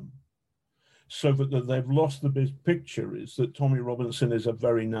criticism, so that they've lost the big picture is that Tommy Robinson is a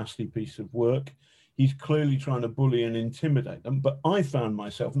very nasty piece of work. He's clearly trying to bully and intimidate them. But I found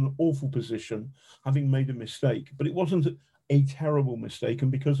myself in an awful position, having made a mistake, but it wasn't a terrible mistake.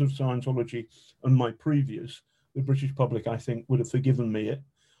 And because of Scientology and my previous, the British public, I think, would have forgiven me it.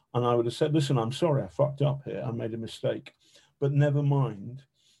 And I would have said, listen, I'm sorry, I fucked up here. I made a mistake. But never mind,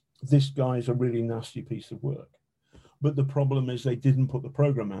 this guy's a really nasty piece of work. But the problem is they didn't put the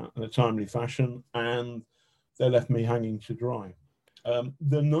program out in a timely fashion, and they left me hanging to dry.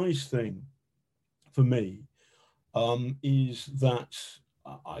 The nice thing for me is that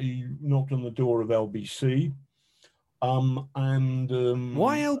I knocked on the door of LBC. Why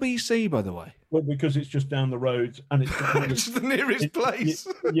LBC, by the way? Well, because it's just down the road, and it's the nearest place.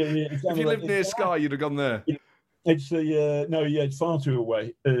 Yeah. If you lived near Sky, you'd have gone there. It's far too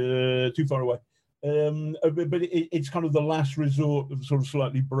away, too far away. But it's kind of the last resort of sort of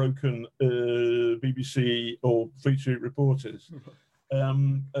slightly broken BBC or Fleet Street reporters. I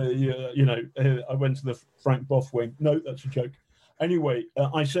went to the Frank Boff wing. No, that's a joke. Anyway,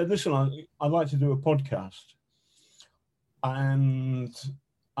 I said, listen, I'd like to do a podcast, and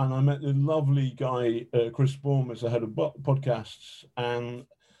I met the lovely guy, Chris Baum, as the head of podcasts,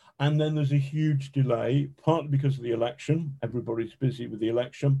 and then there's a huge delay, partly because of the election. Everybody's busy with the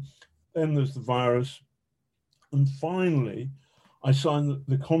election. Then there's the virus. And finally, I signed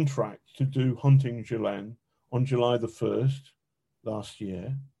the contract to do Hunting Ghislaine on July the 1st last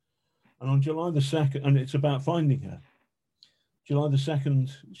year. And on July the 2nd, and it's about finding her. July the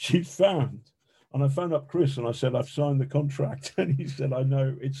 2nd, she's found. And I phoned up Chris and I said, I've signed the contract. And he said, I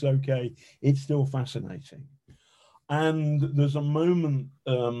know, it's okay. It's still fascinating. And there's a moment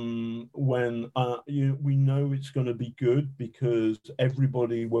when we know it's going to be good because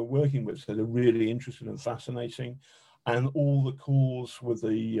everybody we're working with said they're really interested and fascinating, and all the calls with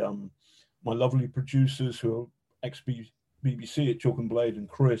my lovely producers who are ex-BBC at Chalk and Blade and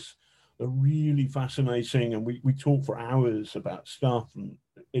Chris are really fascinating, and we talk for hours about stuff, and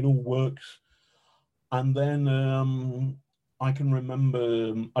it all works. And then I can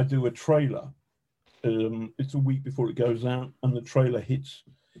remember I do a trailer. It's a week before it goes out, and the trailer hits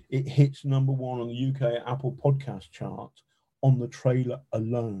 #1 on the UK Apple podcast chart on the trailer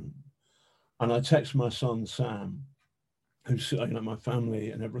alone. And I text my son Sam, who's my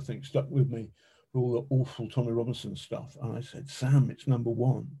family and everything stuck with me for all the awful Tommy Robinson stuff, and I said, Sam, it's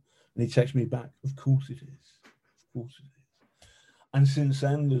 #1, and he texted me back, of course it is, of course it is. And since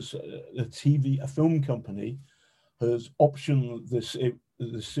then, there's a film company has optioned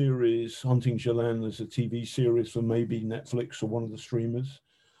the series Hunting Ghislaine as a TV series for maybe Netflix or one of the streamers,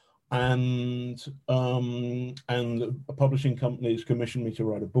 and a publishing company has commissioned me to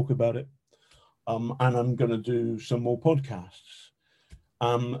write a book about it, and I'm going to do some more podcasts.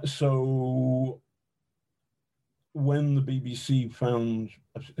 So when the BBC found,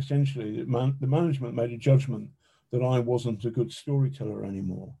 essentially, the management made a judgment that I wasn't a good storyteller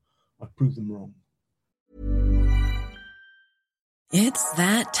anymore, I proved them wrong. It's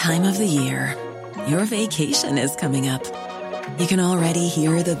that time of the year. Your vacation is coming up. You can already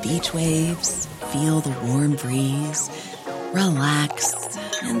hear the beach waves, feel the warm breeze, relax,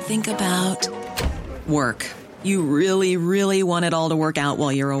 and think about work. You really, really want it all to work out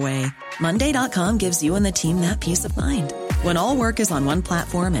while you're away. Monday.com gives you and the team that peace of mind. When all work is on one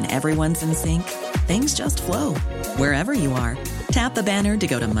platform and everyone's in sync, things just flow. Wherever you are, tap the banner to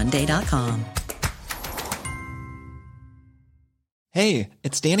go to Monday.com. Hey,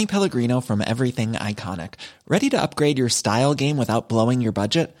 it's Danny Pellegrino from Everything Iconic. Ready to upgrade your style game without blowing your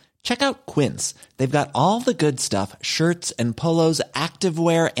budget? Check out Quince. They've got all the good stuff, shirts and polos,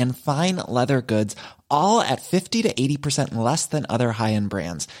 activewear, and fine leather goods, all at 50 to 80% less than other high-end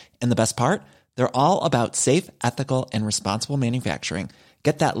brands. And the best part? They're all about safe, ethical, and responsible manufacturing.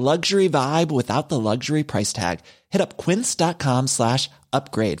 Get that luxury vibe without the luxury price tag. Hit up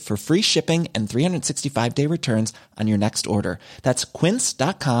quince.com/upgrade for free shipping and 365-day returns on your next order. That's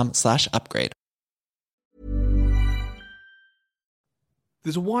quince.com/upgrade.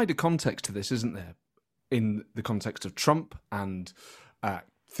 There's a wider context to this, isn't there? In the context of Trump and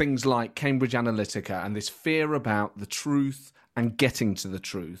things like Cambridge Analytica and this fear about the truth and getting to the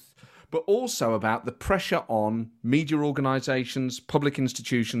truth, but also about the pressure on media organisations, public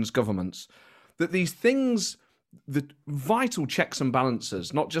institutions, governments, that these things, the vital checks and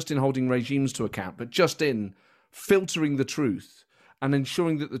balances, not just in holding regimes to account, but just in filtering the truth and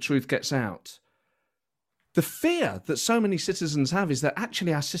ensuring that the truth gets out. The fear that so many citizens have is that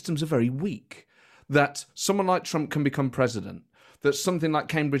actually our systems are very weak, that someone like Trump can become president, that something like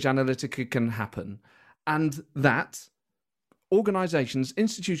Cambridge Analytica can happen, and that organisations,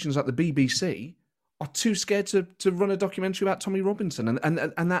 institutions like the BBC are too scared to run a documentary about Tommy Robinson, and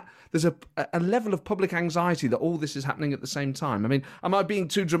that there's a level of public anxiety that all this is happening at the same time. I mean, am I being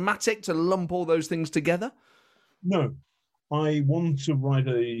too dramatic to lump all those things together? No, I want to write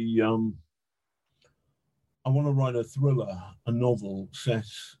a thriller, a novel set.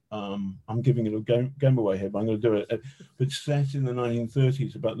 I'm giving it a game away here, but I'm going to do it. But set in the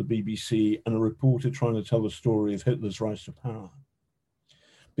 1930s about the BBC and a reporter trying to tell the story of Hitler's rise to power.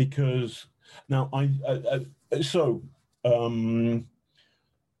 Because now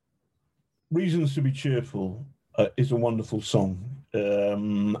Reasons to be Cheerful is a wonderful song.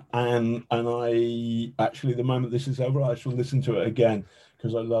 And I actually, the moment this is over, I shall listen to it again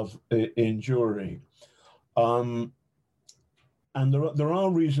because I love Ian Jury. And there are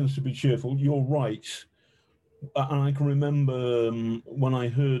reasons to be cheerful. You're right. And I can remember when I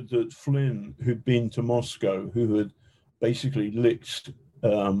heard that Flynn, who'd been to Moscow, who had basically licked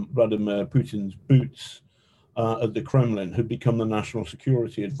Vladimir Putin's boots at the Kremlin, had become the national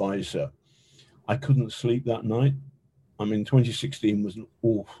security advisor. I couldn't sleep that night. I mean, 2016 was an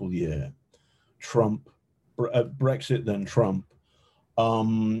awful year. Trump, Brexit, then Trump.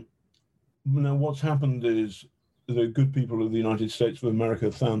 Now, what's happened is the good people of the United States of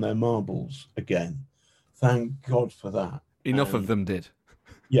America found their marbles again. Thank God for that. Enough of them did.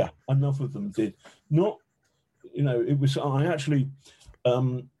 Yeah, enough of them did. Not, it was, I actually,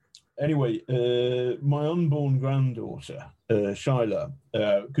 anyway, my unborn granddaughter, Shyla,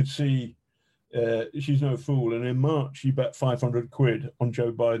 could see she's no fool. And in March, she bet 500 quid on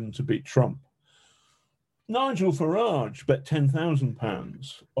Joe Biden to beat Trump. Nigel Farage bet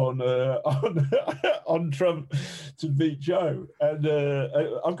 £10,000 on Trump to beat Joe, and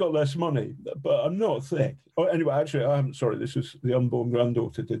I've got less money, but I'm not thick. Oh, anyway, actually, this was the unborn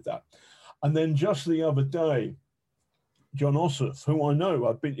granddaughter did that, and then just the other day, John Ossoff, who I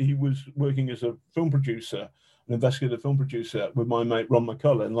know, he was working as a film producer, an investigative film producer with my mate Ron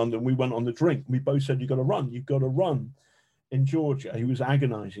McCullough in London. We went on the drink. We both said, you've got to run. In Georgia, he was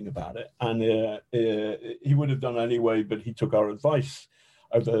agonizing about it, and he would have done anyway, but he took our advice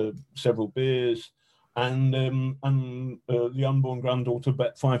over several beers, and the unborn granddaughter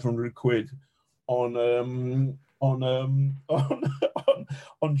bet 500 quid on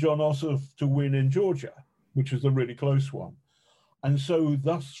John Ossoff to win in Georgia, which was a really close one. And so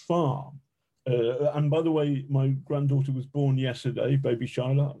thus far, and by the way, my granddaughter was born yesterday, baby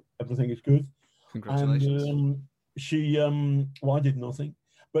Shyla. Everything is good. Congratulations. And, she I did nothing,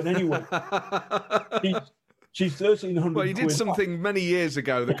 but anyway, she's 1,300. Well, you did something many years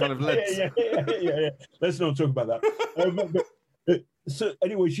ago that kind of led. Yeah. Let's not talk about that. So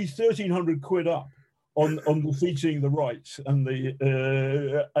anyway, she's 1,300 quid up on defeating the rights, and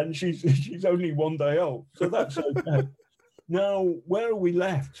and she's only one day old, so that's okay. Now, where are we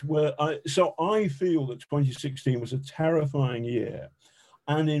left? So I feel that 2016 was a terrifying year,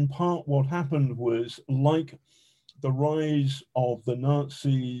 and in part, what happened was like the rise of the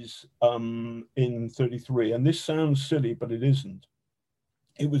Nazis in 1933, and this sounds silly, but it isn't.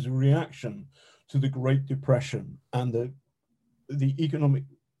 It was a reaction to the Great Depression and the economic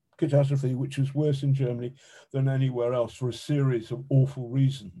catastrophe, which was worse in Germany than anywhere else for a series of awful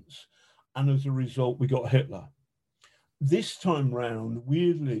reasons. And as a result, we got Hitler. This time round,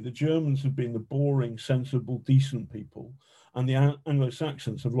 weirdly, the Germans have been the boring, sensible, decent people, and the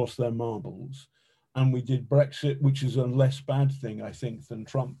Anglo-Saxons have lost their marbles. And we did Brexit, which is a less bad thing, I think, than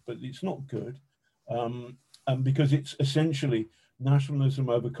Trump, but it's not good. And because it's essentially nationalism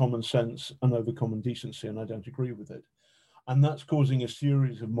over common sense and over common decency, and I don't agree with it. And that's causing a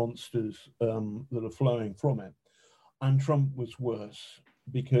series of monsters that are flowing from it. And Trump was worse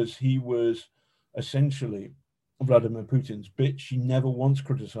because he was essentially Vladimir Putin's bitch. He never once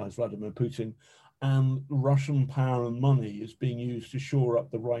criticized Vladimir Putin. And Russian power and money is being used to shore up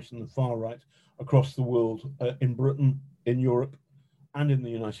the right and the far right across the world, in Britain, in Europe, and in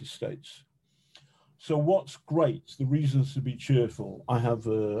the United States. So what's great, the reasons to be cheerful, I have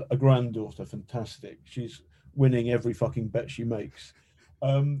a granddaughter, fantastic. She's winning every fucking bet she makes.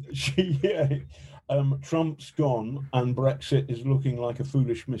 Trump's gone and Brexit is looking like a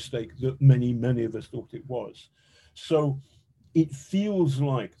foolish mistake that many of us thought it was. So it feels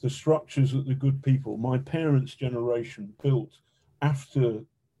like the structures that the good people, my parents' generation, built after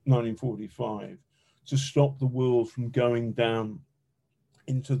 1945 to stop the world from going down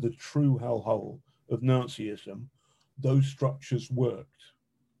into the true hellhole of Nazism, those structures worked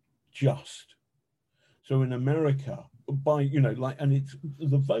just. So in America, and it's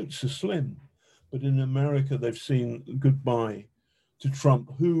the votes are slim, but in America they've seen goodbye to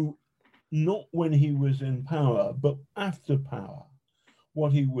Trump, who, not when he was in power, but after power,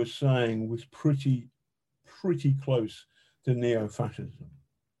 what he was saying was pretty close to neo-fascism.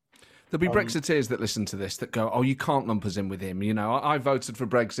 There'll be Brexiteers that listen to this that go, oh, you can't lump us in with him. You know, I voted for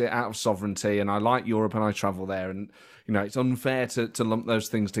Brexit out of sovereignty and I like Europe and I travel there. And, you know, it's unfair to lump those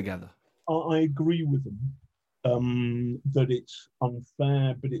things together. I agree with them that it's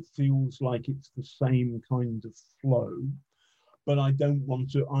unfair, but it feels like it's the same kind of flow. But I don't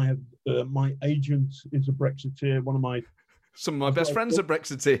want to. I have my agent is a Brexiteer. Some of my best friends are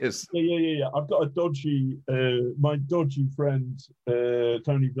Brexiteers. Yeah. I've got my dodgy friend,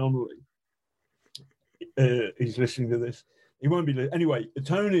 Tony Donnelly. He's listening to this. He won't be. Anyway,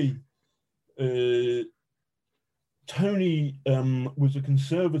 Tony was a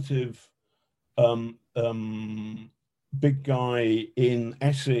conservative big guy in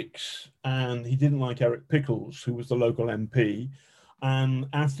Essex, and he didn't like Eric Pickles, who was the local MP. And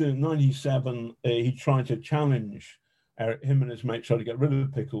after 97, he tried to challenge him and his mate tried to get rid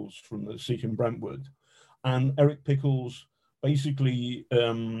of Pickles from the seat in Brentwood. And Eric Pickles basically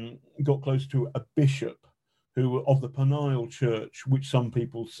got close to a bishop who of the Peniel Church, which some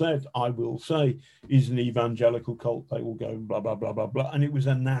people said, I will say, is an evangelical cult. They will go blah, blah, blah, blah, blah. And it was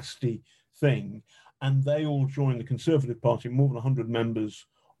a nasty thing. And they all joined the Conservative Party. More than 100 members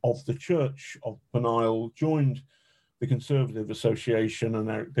of the Church of Peniel joined the Conservative Association, and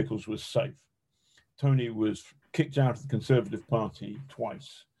Eric Pickles was safe. Tony was kicked out of the Conservative Party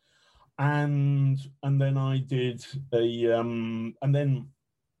twice, and then I did a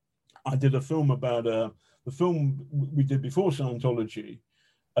film about the film we did before Scientology.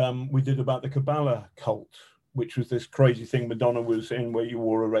 We did about the Kabbalah cult, which was this crazy thing Madonna was in, where you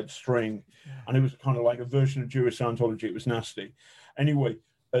wore a red string, and it was kind of like a version of Jewish Scientology. It was nasty. Anyway,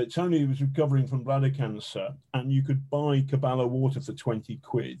 Tony was recovering from bladder cancer, and you could buy Kabbalah water for 20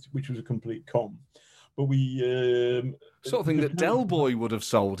 quid, which was a complete con. But we sort of thing that Del Boy would have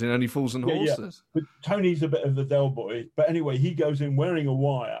sold in Only Fools and Horses. But Tony's a bit of the Del Boy. But anyway, he goes in wearing a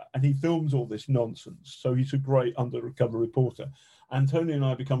wire and he films all this nonsense. So he's a great undercover reporter. And Tony and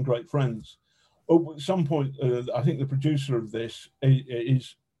I become great friends. At some point, I think the producer of this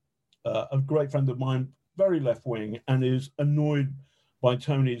is a great friend of mine, very left wing, and is annoyed by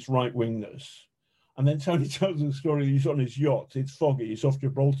Tony's right wingness. And then Tony tells the story. He's on his yacht. It's foggy. He's off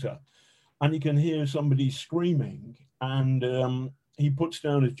Gibraltar. And he can hear somebody screaming, and he puts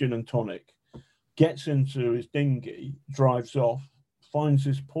down his gin and tonic, gets into his dinghy, drives off, finds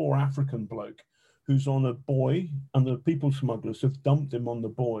this poor African bloke who's on a buoy, and the people smugglers have dumped him on the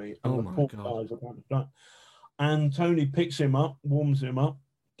buoy, and the poor guy is about to die. And Tony picks him up, warms him up,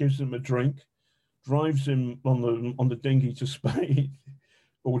 gives him a drink, drives him on the dinghy to Spain,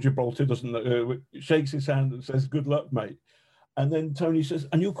 or Gibraltar, shakes his hand and says, "Good luck, mate." And then Tony says,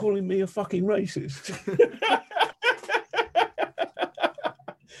 "And you're calling me a fucking racist?"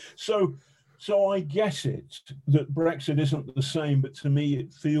 So I guess that Brexit isn't the same, but to me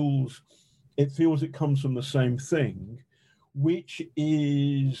it feels it comes from the same thing, which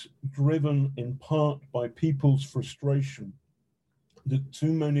is driven in part by people's frustration that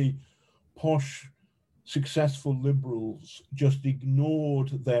too many posh, successful liberals just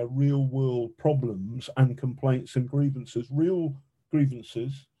ignored their real world problems and complaints and real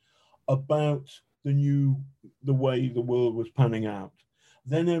grievances about the way the world was panning out.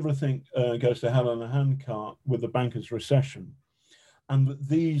 Then everything goes to hell in a handcart with the bankers' recession, and that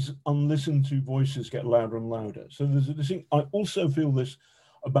these unlistened to voices get louder and louder. So there's this thing. I also feel this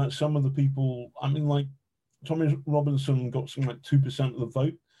about some of the people. I mean, like Tommy Robinson got something like 2% of the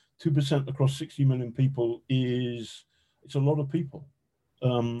vote. 2% across 60 million people it's a lot of people.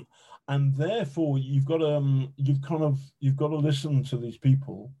 And therefore you've got to listen to these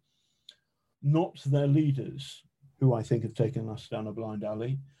people, not their leaders, who I think have taken us down a blind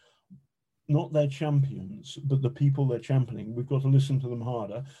alley, not their champions, but the people they're championing. We've got to listen to them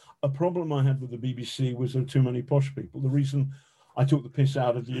harder. A problem I had with the BBC was there were too many posh people. The reason I took the piss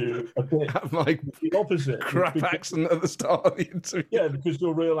out of you a bit, like the opposite. Crap accent at the start of the interview. Yeah, because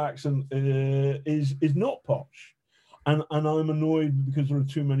your real accent is not posh. And I'm annoyed because there are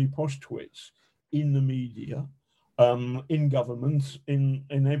too many posh twits in the media, in government, in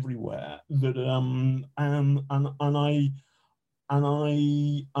everywhere, that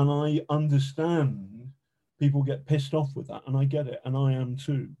and I understand people get pissed off with that, and I get it, and I am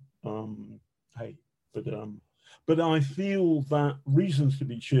too. But I feel that reasons to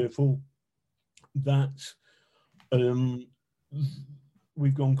be cheerful, that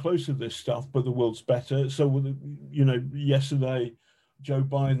we've gone close to this stuff, but the world's better. So, yesterday, Joe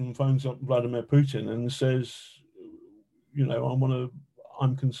Biden phones up Vladimir Putin and says,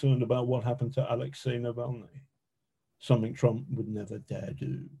 I'm concerned about what happened to Alexei Navalny. Something Trump would never dare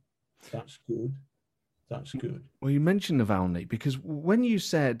do. That's good. That's good. Well, you mentioned Navalny, because when you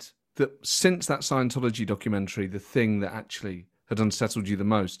said that since that Scientology documentary, the thing that actually had unsettled you the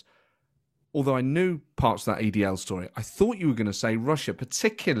most, although I knew parts of that ADL story, I thought you were going to say Russia,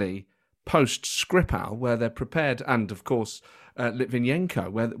 particularly post-Skripal, where they're prepared, and of course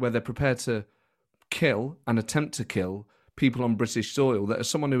Litvinenko, where they're prepared to kill and attempt to kill people on British soil. That as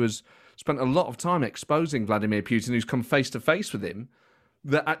someone who has spent a lot of time exposing Vladimir Putin, who's come face-to-face with him,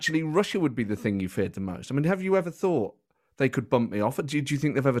 that actually Russia would be the thing you feared the most. I mean, have you ever thought they could bump me off? Do you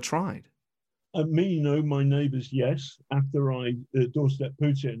think they've ever tried? Me, no. My neighbours, yes. After I doorstepped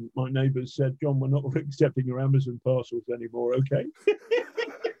Putin, my neighbours said, John, we're not accepting your Amazon parcels anymore, okay?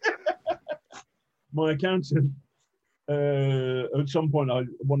 My accountant, at some point, I've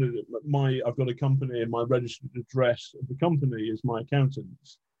got a company, and my registered address of the company is my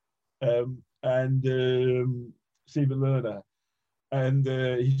accountant's, and Stephen Lerner. And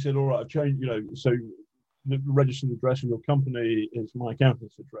he said, all right, I've changed, so the registered address of your company is my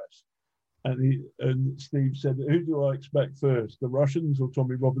accountant's address. And Steve said, who do I expect first, the Russians or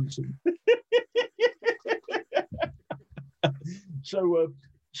Tommy Robinson? So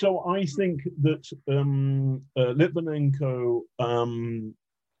I think that Litvinenko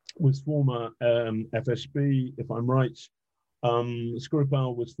was former FSB, if I'm right.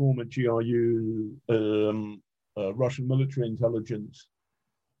 Skripal was former GRU, Russian military intelligence.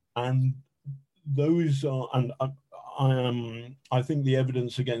 And those are, and I think the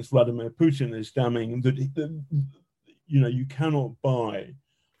evidence against Vladimir Putin is damning, that you cannot buy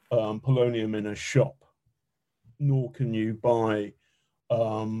polonium in a shop, nor can you buy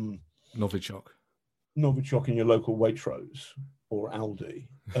Novichok in your local Waitrose or Aldi.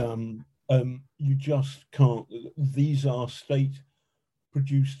 You just can't. These are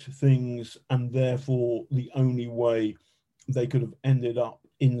state-produced things, and therefore the only way they could have ended up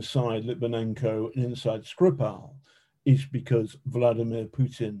inside Litvinenko and inside Skripal is because Vladimir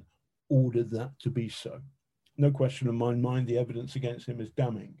Putin ordered that to be so. No question in my mind, the evidence against him is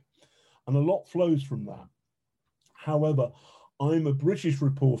damning. And a lot flows from that. However, I'm a British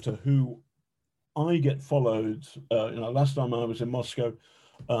reporter who I get followed. Last time I was in Moscow,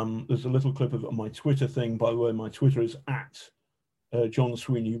 there's a little clip of it on my Twitter thing. By the way, my Twitter is at John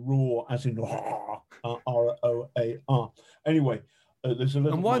Sweeney Raw, as in R-O-A-R. Anyway, there's a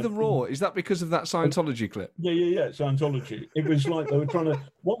little. And why the Raw? Is that because of that Scientology clip? Yeah, Scientology. It was like they were trying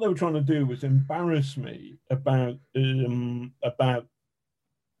to do was embarrass me about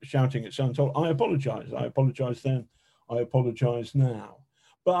shouting at Scientology. I apologize then. I apologize now.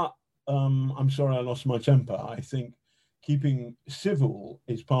 But I'm sorry I lost my temper. I think keeping civil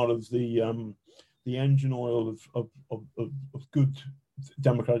is part of the engine oil of good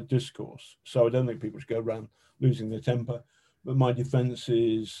democratic discourse. So I don't think people should go around losing their temper. But my defense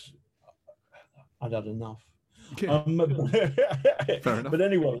is I'd had enough. Yeah. Fair enough. But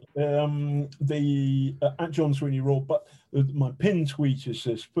anyway, at John Sweeney Raw, but my pinned tweet is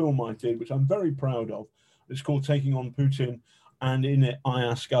this film I did, which I'm very proud of. It's called Taking on Putin. And in it, I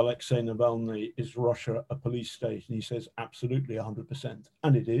ask Alexei Navalny, is Russia a police state? And he says, absolutely, 100%.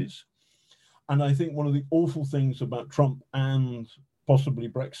 And it is. And I think one of the awful things about Trump and possibly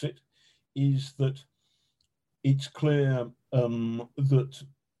Brexit is that it's clear that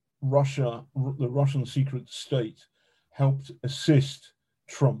Russia, the Russian secret state, helped assist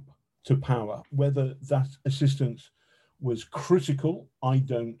Trump to power. Whether that assistance was critical, I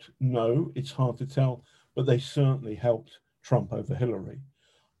don't know. It's hard to tell. but they certainly helped Trump over Hillary.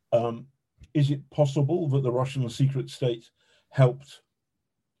 Is it possible that the Russian secret state helped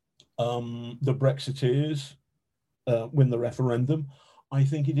the Brexiteers win the referendum? I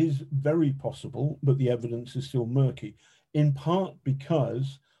think it is very possible, but the evidence is still murky, in part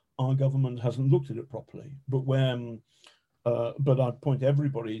because our government hasn't looked at it properly. But I'd point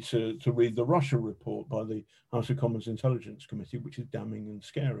everybody to read the Russia report by the House of Commons Intelligence Committee, which is damning and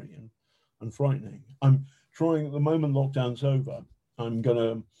scary and frightening. I'm trying, at the moment lockdown's over, I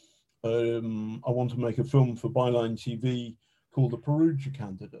want to make a film for Byline TV called The Perugia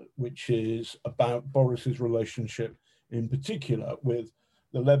Candidate, which is about Boris's relationship in particular with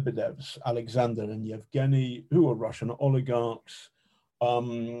the Lebedevs, Alexander and Yevgeny, who are Russian oligarchs,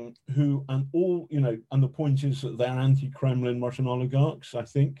 and the point is that they're anti-Kremlin Russian oligarchs. I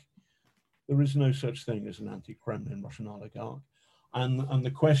think there is no such thing as an anti-Kremlin Russian oligarch. And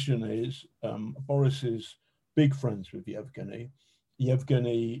the question is, Boris is big friends with Yevgeny.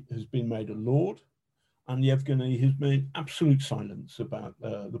 Yevgeny has been made a lord, and Yevgeny has made absolute silence about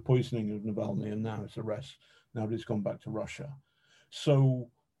the poisoning of Navalny and now his arrest, now that he's gone back to Russia. So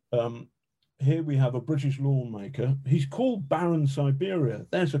here we have a British lawmaker. He's called Baron Siberia.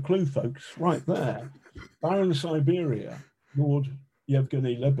 There's a clue, folks, right there. Baron Siberia, Lord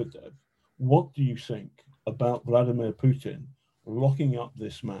Yevgeny Lebedev. What do you think about Vladimir Putin locking up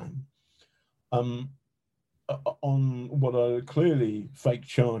this man on what are clearly fake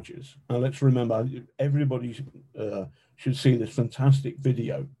charges? Now, let's remember, everybody should see this fantastic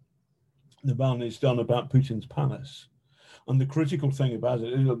video Navalny's done about Putin's palace. And the critical thing about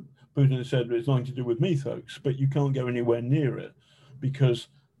it is that Putin has said it's nothing to do with me, folks, but you can't go anywhere near it because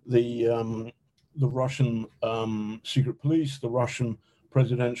the Russian secret police, the Russian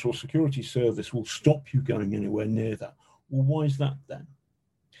Presidential Security Service will stop you going anywhere near that. Well, why is that then?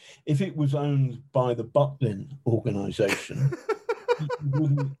 If it was owned by the Butlin organization, you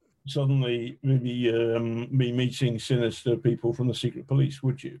wouldn't suddenly maybe be meeting sinister people from the secret police,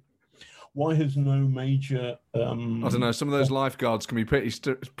 would you? Why has no major... I don't know, some of those lifeguards can be pretty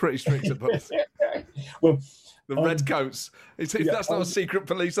strict at both. Well, the red coats. If that's not a secret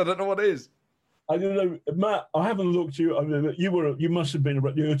police, I don't know what is. I don't know, Matt. I haven't looked you. I mean, you must have been a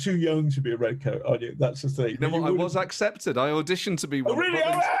red. You're too young to be a red coat, aren't you? That's the thing. You know what? I was accepted. I auditioned to be one. Oh, really?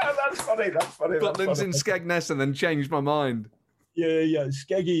 That's funny. Butlins in Skegness, and then changed my mind. Yeah.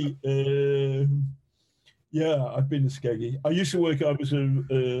 Skeggy. Yeah, I've been to Skeggy. I used to work.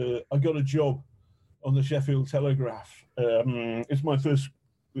 I got a job on the Sheffield Telegraph. It's my first,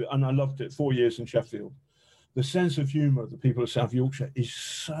 and I loved it. 4 years in Sheffield. The sense of humour of the people of South Yorkshire is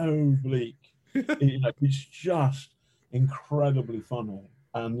so bleak. It's just incredibly funny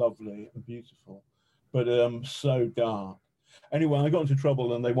and lovely and beautiful, but so dark. Anyway, I got into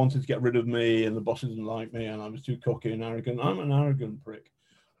trouble and they wanted to get rid of me, and the bosses didn't like me, and I was too cocky and arrogant. I'm an arrogant prick.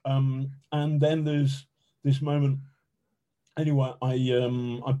 And then there's this moment. Anyway, I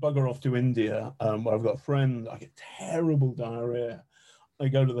bugger off to India, where I've got a friend. I get terrible diarrhea. I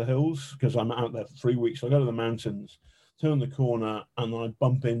go to the hills because I'm out there for 3 weeks. I go to the mountains, turn the corner, and I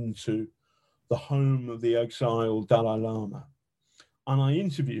bump into the home of the exiled Dalai Lama. And I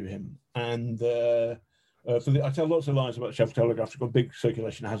interview him. And I tell lots of lies about Sheffield Telegraph. It's got a big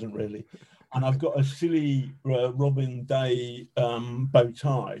circulation, hasn't really. And I've got a silly Robin Day bow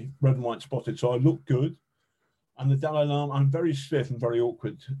tie, red and white spotted, so I look good. And the Dalai Lama, I'm very stiff and very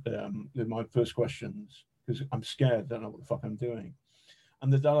awkward with my first questions because I'm scared, don't know what the fuck I'm doing.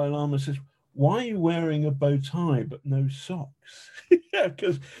 And the Dalai Lama says, "Why are you wearing a bow tie but no socks?" Yeah,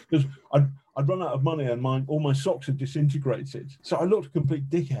 because I'd run out of money and all my socks had disintegrated. So I looked a complete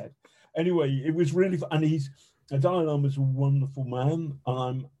dickhead. Anyway, it was really fun. And the Dalai Lama is a wonderful man.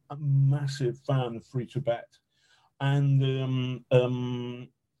 I'm a massive fan of Free Tibet. And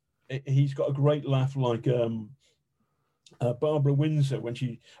he's got a great laugh like Barbara Windsor when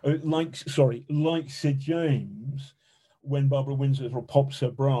like Sid James, when Barbara Windsor pops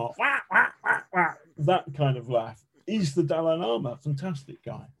her bra. Wah, wah, wah, wah, that kind of laugh. He's the Dalai Lama, fantastic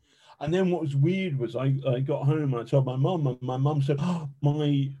guy. And then what was weird was I got home and I told my mum, and my mum said, her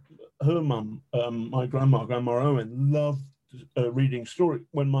mum, my Grandma Owen, loved reading stories.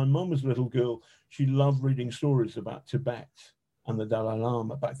 When my mum was a little girl, she loved reading stories about Tibet and the Dalai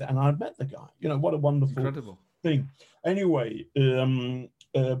Lama back then. And I'd met the guy. What a wonderful thing. Anyway,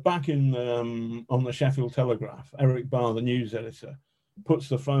 back in on the Sheffield Telegraph, Eric Barr, the news editor, puts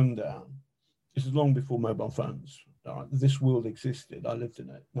the phone down. This is long before mobile phones. This world existed. I lived in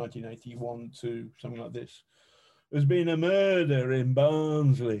it, 1981 to something like this. There's been a murder in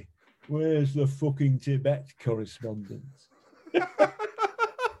Barnsley. Where's the fucking Tibet correspondent?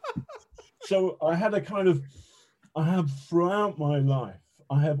 So I had I have throughout my life,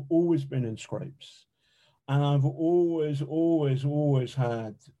 I have always been in scrapes, and I've always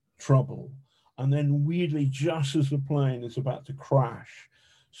had trouble. And then weirdly, just as the plane is about to crash,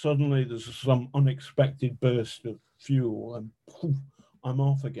 suddenly there's some unexpected burst of fuel and poof, I'm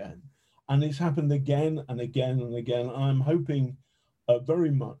off again. And it's happened again and again and again. I'm hoping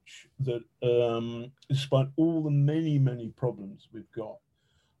very much that despite all the many problems we've got,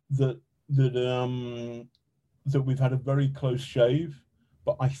 that we've had a very close shave,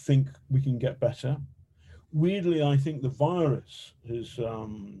 but I think we can get better. Weirdly, I think the virus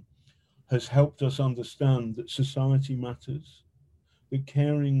has helped us understand that society matters, that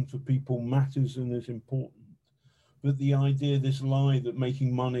caring for people matters and is important. But the idea, this lie that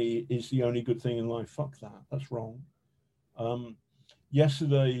making money is the only good thing in life, fuck that, that's wrong.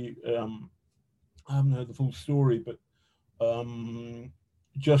 Yesterday, I haven't heard the full story, but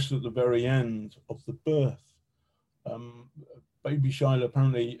just at the very end of the birth, baby Shiloh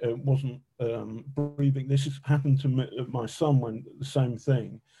apparently wasn't breathing. This has happened to my son when the same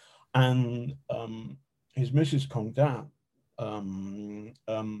thing. And his missus calmed down,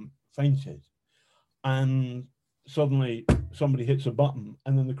 fainted. And suddenly somebody hits a button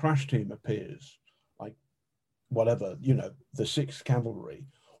and then the crash team appears, like whatever, the 6th Cavalry,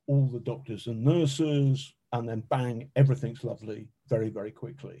 all the doctors and nurses, and then bang, everything's lovely very, very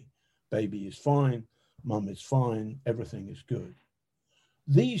quickly. Baby is fine, mum is fine, everything is good.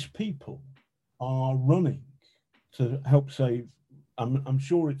 These people are running to help save. I'm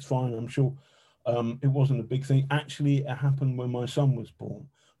sure it's fine. I'm sure it wasn't a big thing. Actually, it happened when my son was born.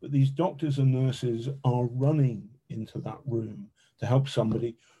 But these doctors and nurses are running into that room to help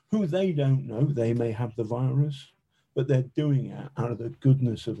somebody who they don't know. They may have the virus, but they're doing it out of the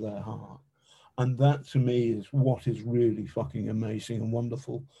goodness of their heart. And that to me is what is really fucking amazing and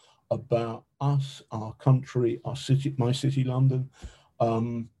wonderful about us, our country, our city, my city, London,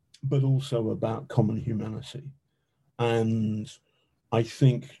 but also about common humanity. And I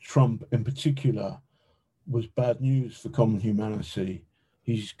think Trump in particular was bad news for common humanity.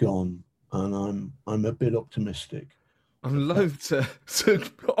 He's gone, and I'm a bit optimistic. I'm loath to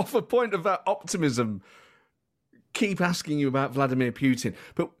off a point of that optimism, keep asking you about Vladimir Putin.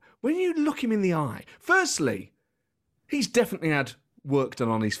 But when you look him in the eye, firstly, he's definitely had work done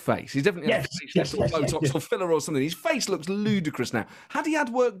on his face. He's definitely had Botox or filler or something. His face looks ludicrous now. Had he had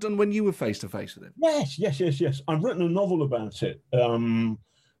work done when you were face to face with him? Yes. I've written a novel about it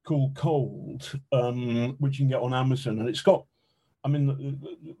called Cold, which you can get on Amazon, and it's got,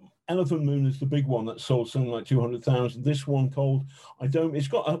 Elephant Moon is the big one that sold something like 200,000. This one, Cold, it's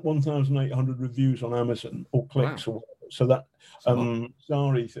got 1,800 reviews on Amazon or clicks. Wow. Or whatever. So that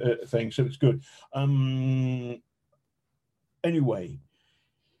sorry thing. So it's good. Anyway,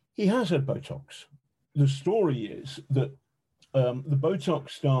 he has had Botox. The story is that the Botox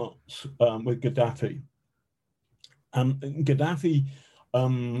starts with Gaddafi. Gaddafi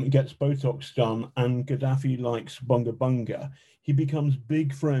gets Botox done, and Gaddafi likes bunga bunga. He becomes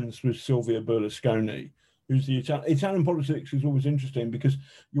big friends with Silvio Berlusconi, who's the Italian politics is always interesting because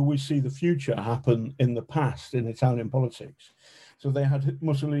you always see the future happen in the past in Italian politics. So they had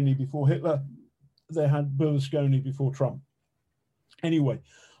Mussolini before Hitler, they had Berlusconi before Trump. Anyway,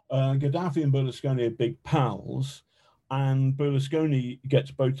 Gaddafi and Berlusconi are big pals, and Berlusconi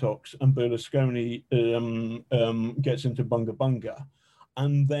gets Botox, and Berlusconi gets into bunga bunga.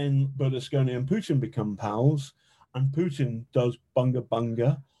 And then Berlusconi and Putin become pals, and Putin does bunga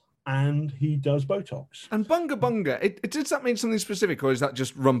bunga, and he does Botox. And bunga bunga, does that mean something specific, or is that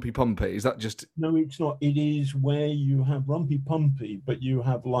just rumpy pumpy? Is that just... No, it's not. It is where you have rumpy pumpy, but you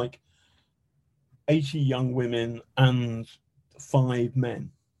have like 80 young women and 5 men.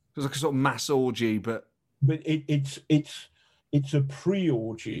 It's like a sort of mass orgy, but it's a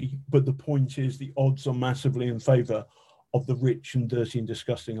pre-orgy, but the point is the odds are massively in favour of the rich and dirty and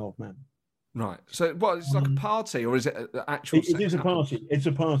disgusting old men. Right. So, it's like a party, or is it an actual? It is a party. It's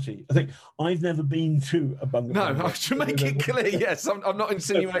a party. I think I've never been to a bunga. No, I should make it clear. Yes, I'm not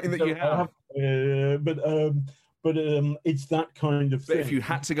insinuating that you have. But it's that kind of thing. But if you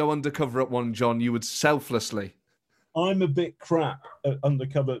had to go undercover at one, John, you would selflessly. I'm a bit crap at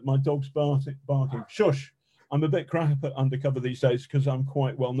undercover. My dog's barking. Shush. I'm a bit crap at undercover these days because I'm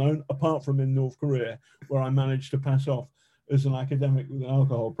quite well known, apart from in North Korea, where I managed to pass off as an academic with an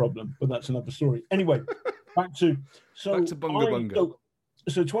alcohol problem. But that's another story. Anyway, back to bunga bunga.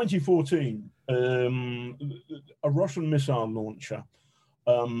 So 2014, a Russian missile launcher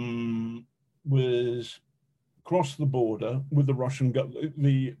was crossed the border with the Russian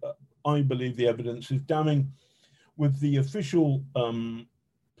government. I believe the evidence is damning, with the official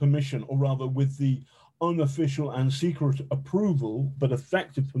permission, or rather with the unofficial and secret approval, but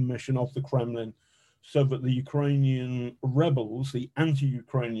effective permission of the Kremlin, so that the Ukrainian rebels, the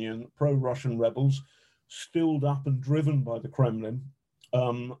anti-Ukrainian pro-Russian rebels, stilled up and driven by the Kremlin,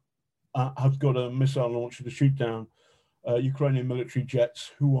 have got a missile launcher to shoot down Ukrainian military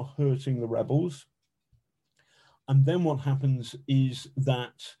jets who are hurting the rebels. And then what happens is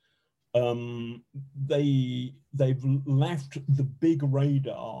that they've left the big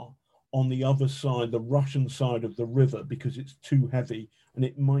radar on the other side, the Russian side of the river, because it's too heavy and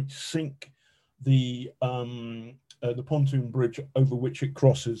it might sink the pontoon bridge over which it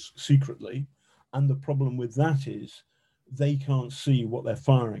crosses secretly. And the problem with that is they can't see what they're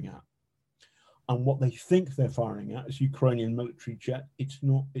firing at. And what they think they're firing at is Ukrainian military jet. It's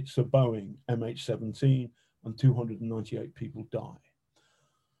not, it's a Boeing MH17, and 298 people die.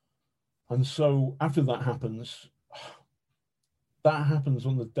 And so after that happens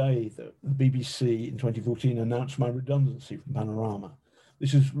on the day that the BBC in 2014 announced my redundancy from Panorama.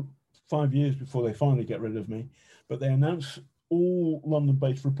 This is 5 years before they finally get rid of me, but they announced all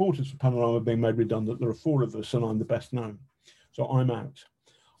London-based reporters for Panorama being made redundant. There are 4 of us, and I'm the best known, so I'm out.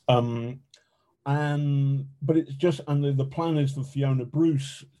 But it's just, and the plan is for Fiona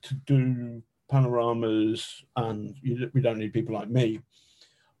Bruce to do Panoramas, and we don't need people like me,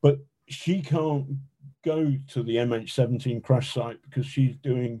 but she can't go to the MH17 crash site because she's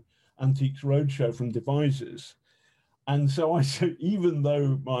doing Antiques Roadshow from Devices. And so I said, even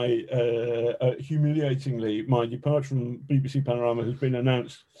though my, humiliatingly, my departure from BBC Panorama has been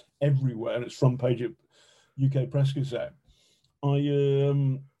announced everywhere, and it's front page of UK Press Gazette, I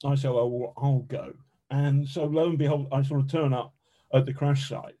said, well, I'll go. And so lo and behold, I sort of turn up at the crash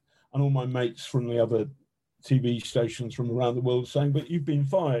site, and all my mates from the other TV stations from around the world saying, but you've been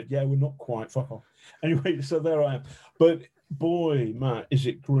fired. Yeah, we're not quite, fuck off. Anyway, so there I am. But boy, Matt, is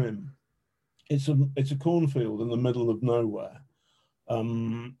it grim. It's a cornfield in the middle of nowhere,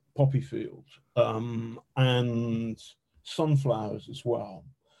 poppy field, and sunflowers as well.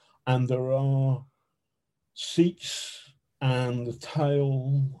 And there are seats and the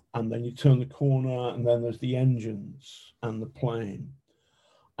tail, and then you turn the corner, and then there's the engines and the plane.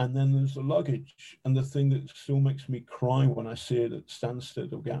 And then there's the luggage. And the thing that still makes me cry when I see it at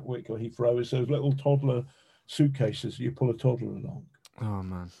Stansted or Gatwick or Heathrow is those little toddler suitcases you pull a toddler along. Oh,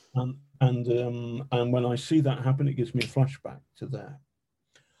 man. And when I see that happen, it gives me a flashback to there.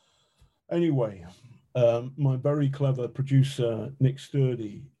 Anyway, my very clever producer, Nick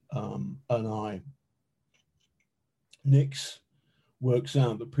Sturdy, and I, Nick's works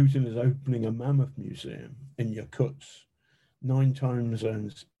out that Putin is opening a mammoth museum in Yakutsk, 9 time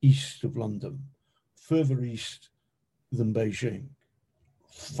zones east of London, further east than Beijing,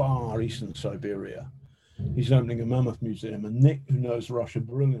 far eastern Siberia. He's opening a mammoth museum, and Nick, who knows Russia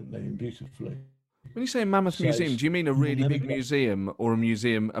brilliantly and beautifully. When you say mammoth museum, do you mean a really big museum or a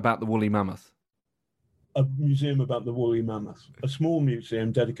museum about the woolly mammoth? A museum about the woolly mammoth, a small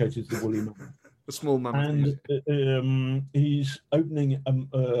museum dedicated to the woolly mammoth. A small mammoth and he's opening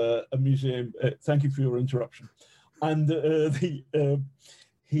a museum. Thank you for your interruption. And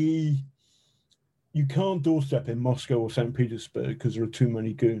you can't doorstep in Moscow or St. Petersburg because there are too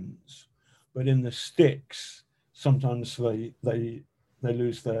many goons. But in the sticks, sometimes they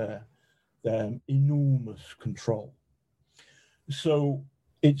lose their enormous control. So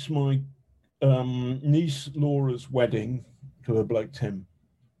it's my niece Laura's wedding to her bloke Tim.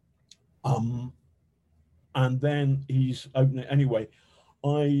 And then he's opening anyway.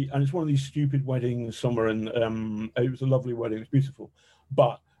 And it's one of these stupid weddings somewhere in. It was a lovely wedding. It's beautiful,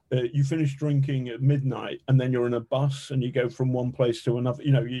 but you finish drinking at midnight, and then you're in a bus, and you go from one place to another.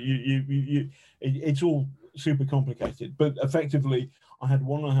 You know, it's all super complicated. But effectively, I had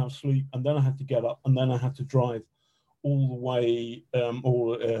 1.5 hours sleep, and then I had to get up, and then I had to drive all the way,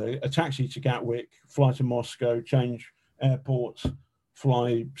 or a taxi to Gatwick, fly to Moscow, change airports,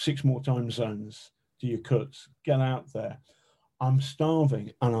 fly 6 more time zones to Yakutsk, get out there. I'm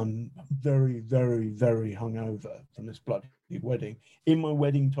starving, and I'm very, very, very hungover from this bloody wedding. In my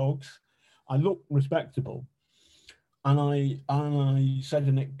wedding togs, I look respectable, and I said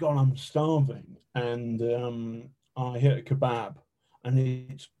to Nick, God, I'm starving, and I hit a kebab, and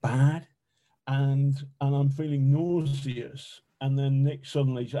it's bad, and I'm feeling nauseous. And then Nick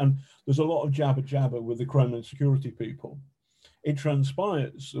suddenly, and there's a lot of jabber with the Kremlin security people. It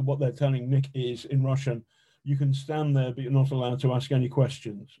transpires that what they're telling Nick is in Russian, you can stand there, but you're not allowed to ask any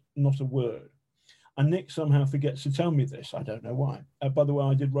questions, not a word. And Nick somehow forgets to tell me this. I don't know why. By the way,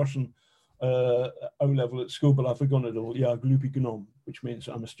 I did Russian O-level at school, but I've forgotten it all. Yeah, glupi gnom, which means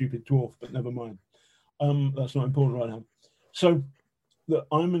I'm a stupid dwarf, but never mind. That's not important right now. So that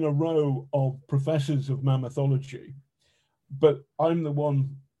I'm in a row of professors of mammothology, but I'm the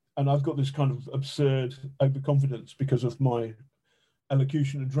one, and I've got this kind of absurd overconfidence because of my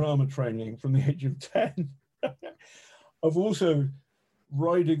elocution and drama training from the age of 10, of also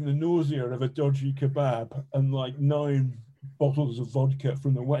riding the nausea of a dodgy kebab and like 9 bottles of vodka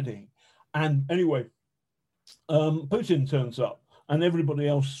from the wedding. And anyway, Putin turns up and everybody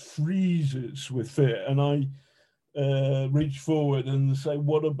else freezes with fear. And I reach forward and say,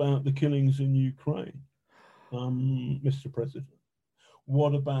 what about the killings in Ukraine, Mr. President?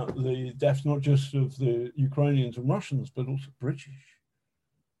 What about the deaths, not just of the Ukrainians and Russians, but also British,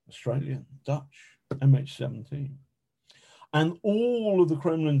 Australian, Dutch, MH17? And all of the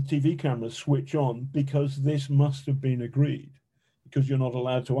Kremlin TV cameras switch on because this must have been agreed, because you're not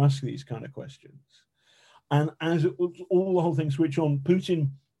allowed to ask these kind of questions. And as all the whole thing switch on,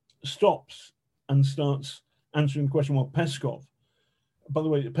 Putin stops and starts answering the question, well, Peskov, by the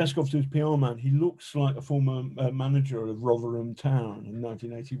way, Peskov's his PR man, he looks like a former manager of Rotherham Town in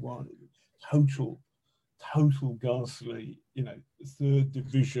 1981. Total ghastly, 3rd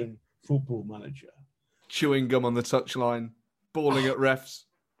division football manager. Chewing gum on the touchline, bawling at refs.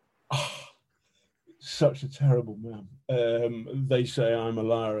 Such a terrible man. They say I'm a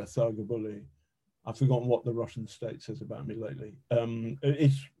liar, a thug, a bully. I've forgotten what the Russian state says about me lately.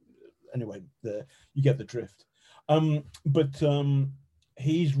 Anyway, you get the drift. But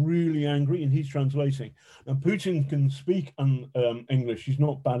he's really angry and he's translating. And Putin can speak English. He's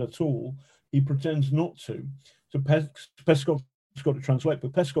not bad at all. He pretends not to. So Peskov's got to translate.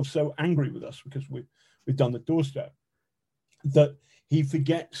 But Peskov's so angry with us because we've done the doorstep that he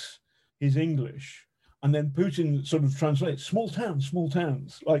forgets his English. And then Putin sort of translates, small towns,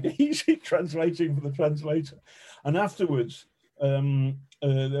 like he's translating for the translator. And afterwards, Putin,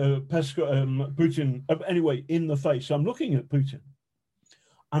 anyway, in the face, so I'm looking at Putin,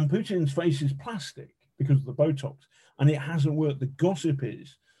 and Putin's face is plastic because of the Botox, and it hasn't worked. The gossip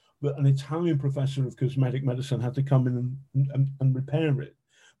is that an Italian professor of cosmetic medicine had to come in and repair it.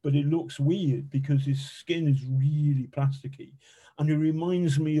 But it looks weird because his skin is really plasticky. And he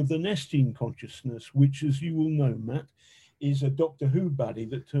reminds me of the Nestine consciousness, which, as you will know, Matt, is a Doctor Who baddie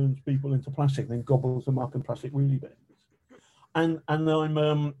that turns people into plastic, then gobbles them up in plastic wheelie bins. And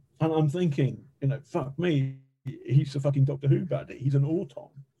I'm thinking, fuck me, he's a fucking Doctor Who baddie. He's an auton.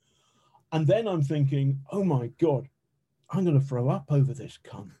 And then I'm thinking, oh my God, I'm going to throw up over this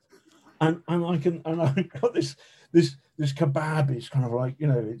cunt. And I've got this kebab is kind of like,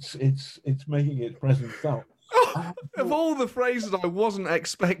 it's making its presence felt. Of all the phrases I wasn't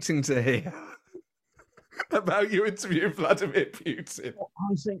expecting to hear about you interviewing Vladimir Putin.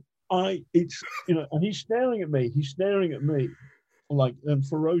 I think and he's staring at me like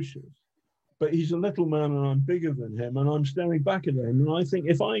ferocious, but he's a little man and I'm bigger than him and I'm staring back at him. And I think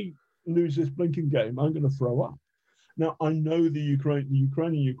if I lose this blinking game, I'm going to throw up. Now, I know the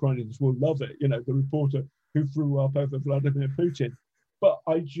Ukrainians will love it, the reporter who threw up over Vladimir Putin. But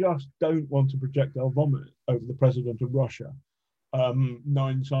I just don't want to projectile vomit over the president of Russia,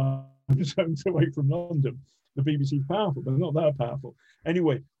 9 time zones away from London. The BBC's powerful, but not that powerful.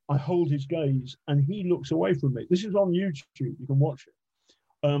 Anyway, I hold his gaze and he looks away from me. This is on YouTube. You can watch it.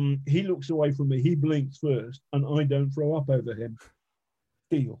 He looks away from me. He blinks first and I don't throw up over him.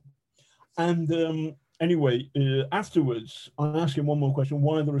 Deal. And anyway, afterwards, I ask him one more question.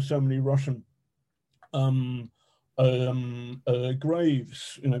 Why there are so many Russian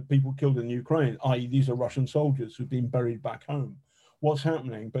graves, people killed in Ukraine, i.e. these are Russian soldiers who've been buried back home. What's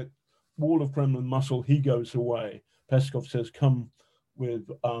happening? But wall of Kremlin muscle, he goes away. Peskov says, come with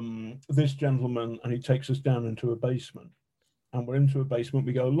this gentleman, and he takes us down into a basement. And we're into a basement,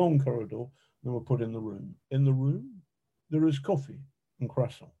 we go a long corridor, and we're put in the room. In the room, there is coffee and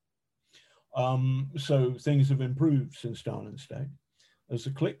croissant. So things have improved since Stalin's day. There's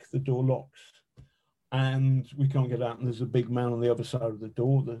a click, the door locks. And we can't get out, and there's a big man on the other side of the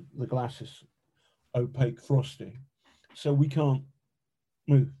door. The glass is opaque, frosty. So we can't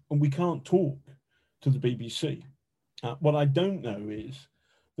move, and we can't talk to the BBC. What I don't know is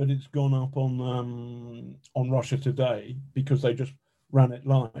that it's gone up on Russia Today because they just ran it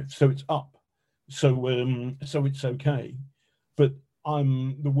live. So it's up. So it's okay. But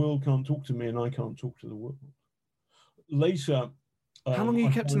the world can't talk to me, and I can't talk to the world. Later. How long are you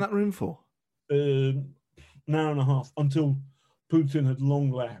kept in that room for? An hour and a half until Putin had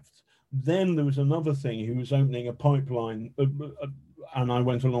long left. Then there was another thing. He was opening a pipeline, and I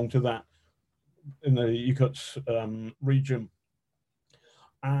went along to that in the Yakutsk region.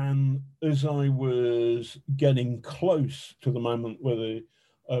 And as I was getting close to the moment where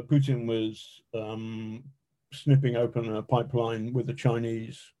Putin was snipping open a pipeline with a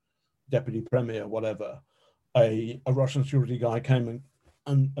Chinese deputy premier, whatever, a Russian security guy came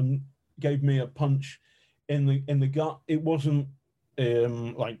and gave me a punch in the gut. It wasn't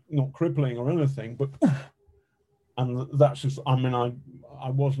like not crippling or anything, but and that's just, I mean, I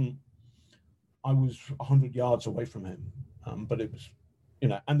was 100 yards away from him, but it was, you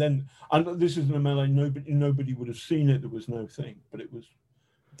know, and this is in a melee, nobody would have seen it. There was no thing, but it was,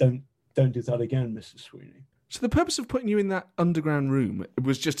 don't do that again, Mr. Sweeney. So the purpose of putting you in that underground room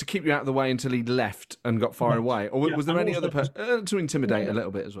was just to keep you out of the way until he'd left and got far away, or was there any other to intimidate a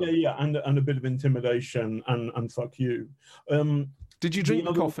little bit as well? Yeah, and a bit of intimidation and fuck you. Did you drink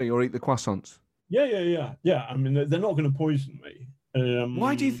the coffee or eat the croissants? Yeah. I mean, they're not going to poison me.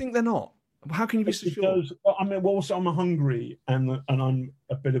 Why do you think they're not? How can you be so sure? I mean, well, also I'm hungry and I'm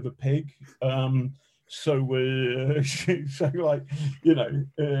a bit of a pig. So like, you know,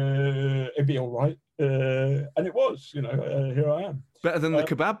 it'd be all right. And it was, you know, here I am. Better than the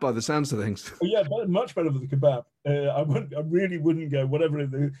kebab by the sounds of things. Yeah, much better than the kebab. I really wouldn't go whatever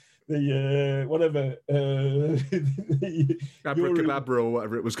Abracadabra or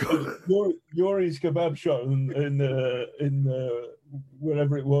whatever it was called. Yuri's kebab shop in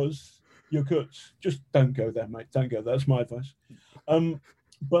wherever it was. Your cuts, just don't go there, mate. Don't go there. That's my advice.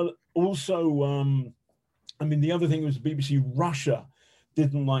 But also, I mean, the other thing was BBC Russia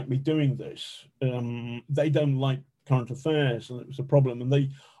didn't like me doing this. They don't like current affairs, and it was a problem. And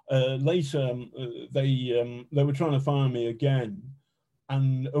they later they were trying to fire me again.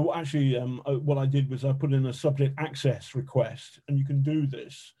 And actually, what I did was I put in a subject access request, and you can do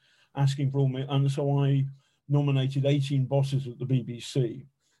this, asking for all me. And so I nominated 18 bosses at the BBC.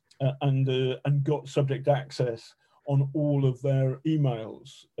 And got subject access on all of their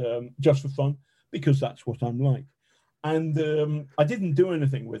emails just for fun, because that's what I'm like. And I didn't do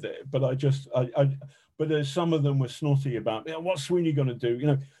anything with it, but but some of them were snotty about, you know, what's Sweeney going to do? You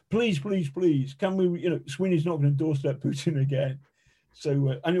know, please, can we? You know, Sweeney's not going to doorstep Putin again.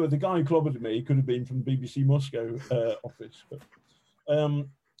 So anyway, the guy who clobbered me could have been from the BBC Moscow office, but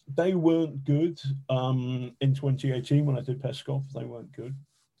they weren't good in 2018 when I did Peskov. They weren't good.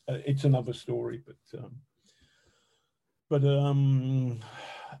 It's another story, but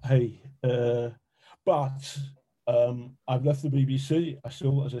hey, but I've left the BBC. I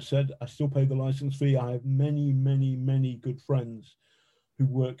still, as I said, I still pay the license fee. I have many good friends who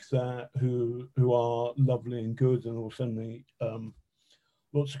work there, who are lovely and good, and will send me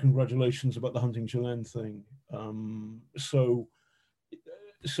lots of congratulations about the hunting Ghislaine thing. So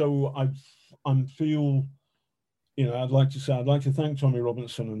I feel. You know, I'd like to thank Tommy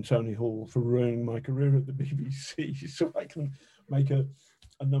Robinson and Tony Hall for ruining my career at the BBC, so I can make a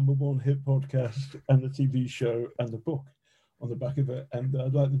 #1 hit podcast and a TV show and a book on the back of it, and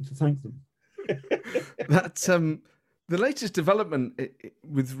I'd like them to thank them. That's the latest development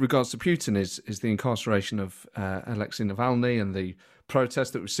with regards to Putin is the incarceration of Alexei Navalny and the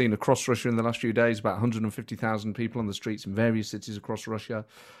protest that we've seen across Russia in the last few days. About 150,000 people on the streets in various cities across Russia.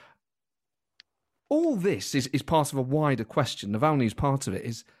 All this is part of a wider question. Navalny is part of it.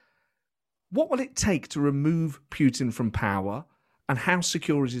 Is what will it take to remove Putin from power, and how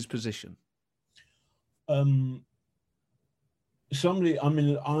secure is his position? Somebody, I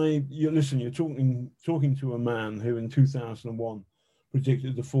mean, you're talking to a man who in 2001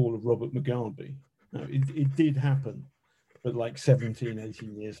 predicted the fall of Robert Mugabe. Now, it did happen, but like 17,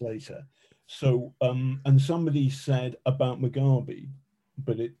 18 years later. So, and somebody said about Mugabe,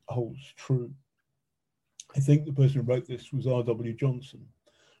 but it holds true. I think the person who wrote this was R.W. Johnson,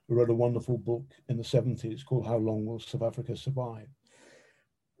 who wrote a wonderful book in the 70s called How Long Will South Africa Survive?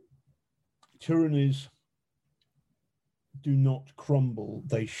 Tyrannies do not crumble,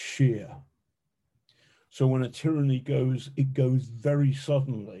 they shear. So when a tyranny goes, it goes very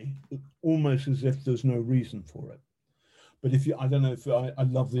suddenly, almost as if there's no reason for it. But I don't know if I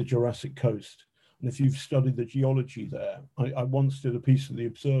love the Jurassic Coast. And if you've studied the geology there, I once did a piece of The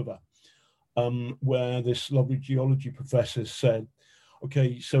Observer where this lovely geology professor said,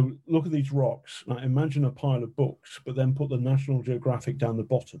 okay, so look at these rocks. Now imagine a pile of books, but then put the National Geographic down the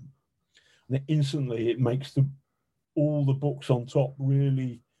bottom. And instantly it makes all the books on top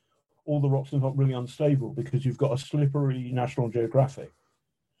really, all the rocks on top really unstable, because you've got a slippery National Geographic.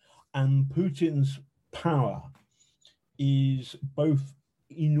 And Putin's power is both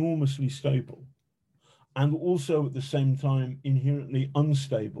enormously stable and also at the same time inherently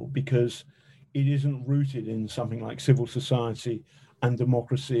unstable, because it isn't rooted in something like civil society and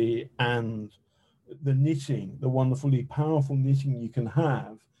democracy and the knitting, the wonderfully powerful knitting you can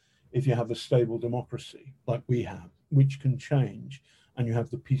have if you have a stable democracy like we have, which can change, and you have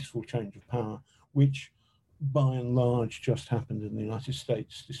the peaceful change of power, which by and large just happened in the United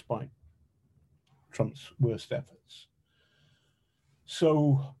States, despite Trump's worst efforts.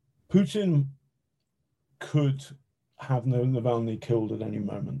 So Putin could have Navalny killed at any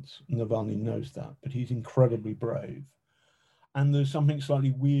moment. Navalny knows that, but he's incredibly brave. And there's something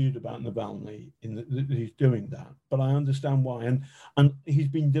slightly weird about Navalny in that he's doing that. But I understand why. And he's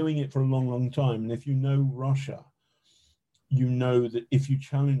been doing it for a long, long time. And if you know Russia, you know that if you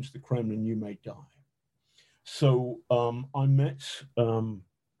challenge the Kremlin, you may die. So I met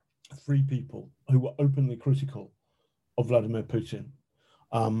 3 people who were openly critical of Vladimir Putin,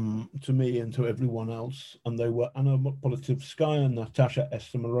 to me and to everyone else. And they were Anna Politkovskaya, Natasha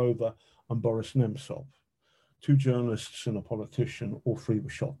Estemirova, and Boris Nemtsov. 2 journalists and a politician, all 3 were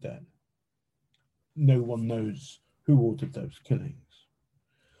shot dead. No one knows who ordered those killings.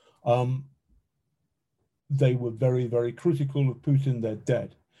 They were very, very critical of Putin. They're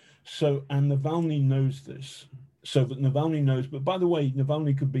dead. So, and Navalny knows this. So that Navalny knows, but by the way,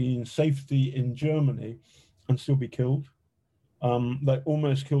 Navalny could be in safety in Germany and still be killed. They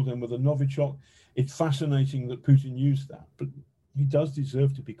almost killed him with a Novichok. It's fascinating that Putin used that, but he does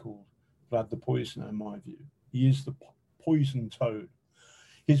deserve to be called Vlad the Poisoner, in my view. He is the poison toad.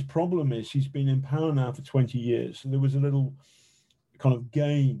 His problem is he's been in power now for 20 years. So there was a little kind of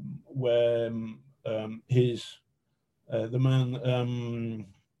game where the man,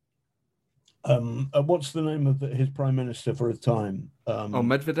 what's the name of his prime minister for a time?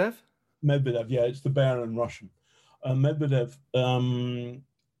 Medvedev? Medvedev, yeah, it's the bear in Russian. Medvedev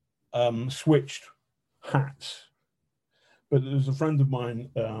switched hats. But there's a friend of mine,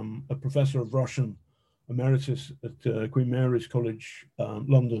 a professor of Russian emeritus at Queen Mary's College,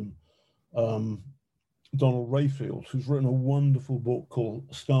 London, Donald Rayfield, who's written a wonderful book called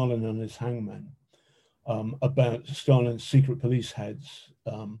Stalin and His Hangmen, about Stalin's secret police heads.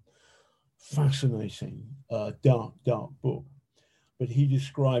 Fascinating, dark book. But he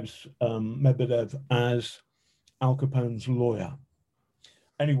describes Medvedev as Al Capone's lawyer.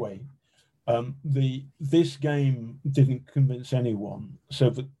 Anyway, this game didn't convince anyone.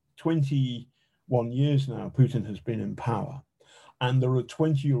 So for 21 years now, Putin has been in power. And there are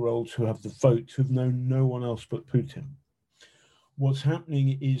 20-year-olds who have the vote who've known no one else but Putin. What's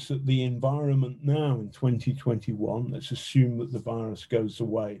happening is that the environment now in 2021, let's assume that the virus goes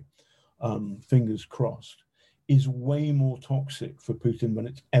away, fingers crossed, is way more toxic for Putin than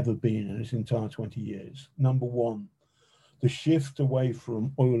it's ever been in his entire 20 years. Number one, the shift away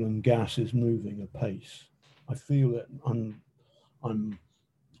from oil and gas is moving apace. I feel it. I'm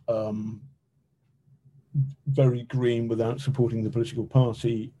very green without supporting the political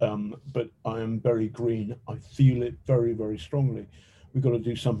party, but I am very green. I feel it very, very strongly. We've got to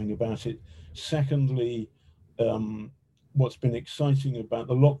do something about it. Secondly, what's been exciting about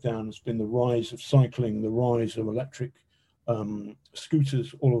the lockdown has been the rise of cycling, the rise of electric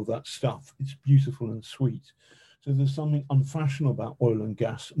scooters, all of that stuff. It's beautiful and sweet. So there's something unfashionable about oil and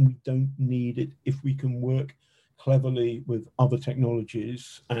gas, and we don't need it if we can work cleverly with other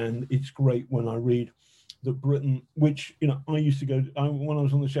technologies. And it's great when I read that Britain, which, you know, I used to go, when I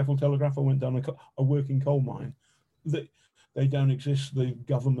was on the Sheffield Telegraph, I went down a working coal mine. They don't exist. The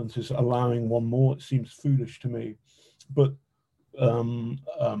government is allowing one more. It seems foolish to me. But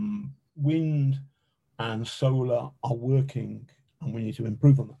wind and solar are working, and we need to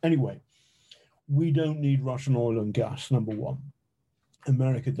improve on them. Anyway, we don't need Russian oil and gas, number one.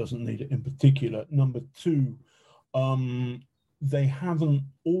 America doesn't need it in particular. Number two, they haven't,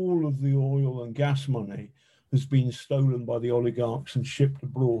 all of the oil and gas money has been stolen by the oligarchs and shipped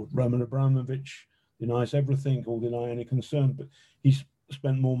abroad. Roman Abramovich denies everything, or deny any concern, but he's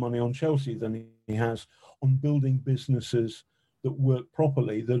spent more money on Chelsea than he has on building businesses that work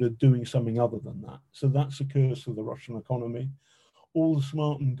properly, that are doing something other than that. So that's a curse of the Russian economy. All the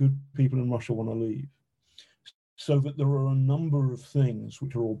smart and good people in Russia want to leave. So that there are a number of things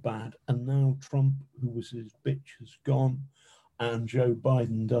which are all bad. And now Trump, who was his bitch, has gone. And Joe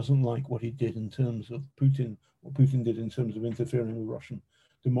Biden doesn't like what he did in terms of Putin, what Putin did in terms of interfering with Russian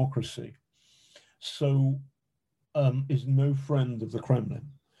democracy. So is no friend of the Kremlin.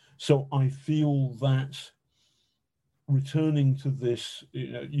 So I feel that returning to this,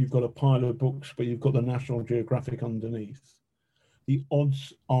 you know, you've got a pile of books, but you've got the National Geographic underneath. The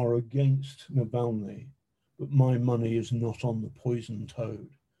odds are against Navalny, but my money is not on the poison toad.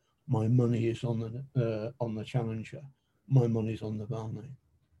 My money is on the challenger. My money's on Navalny.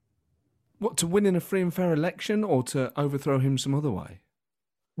 What, to win in a free and fair election, or to overthrow him some other way?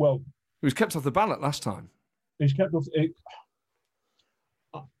 Well, he was kept off the ballot last time. He's kept off.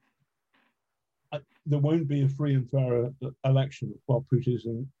 There won't be a free and fair election while Putin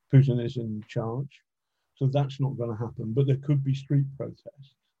is in charge. So that's not going to happen, but there could be street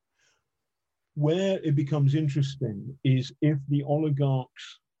protests. Where it becomes interesting is if the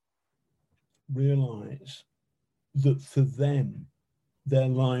oligarchs realize that for them, their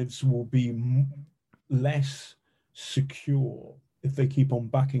lives will be less secure if they keep on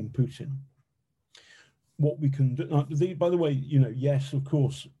backing Putin. What we can do, by the way, yes, of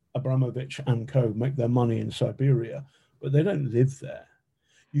course, Abramovich and co make their money in Siberia, but they don't live there.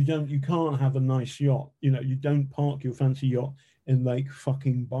 You can't have a nice yacht. You don't park your fancy yacht in Lake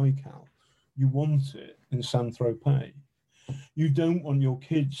fucking Baikal. You want it in Saint-Tropez. You don't want your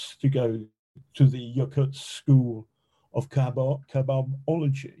kids to go to the Yakutsk School of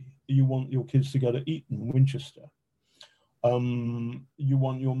Kebabology. You want your kids to go to Eton, Winchester. You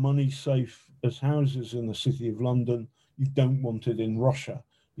want your money safe as houses in the City of London. You don't want it in Russia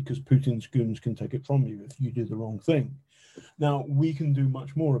because Putin's goons can take it from you if you do the wrong thing. Now, we can do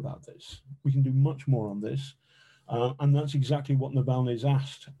much more about this. We can do much more on this. And that's exactly what Navalny's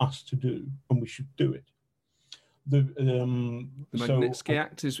asked us to do, and we should do it. The Magnitsky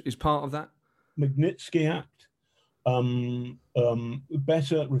Act is part of that? Magnitsky Act,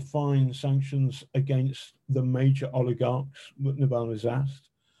 better refined sanctions against the major oligarchs that Navalny's asked,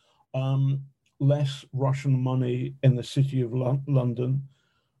 less Russian money in the City of London,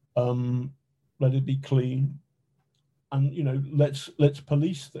 let it be clean. And, let's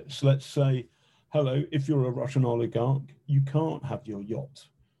police this. Let's say, hello, if you're a Russian oligarch, you can't have your yacht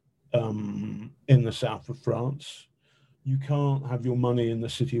in the south of France. You can't have your money in the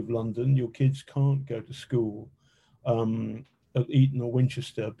City of London. Your kids can't go to school at Eton or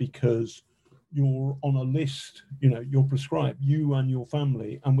Winchester because you're on a list, you're prescribed, you and your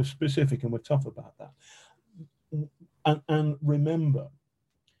family, and we're specific and we're tough about that. And remember,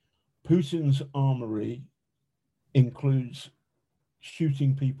 Putin's armory includes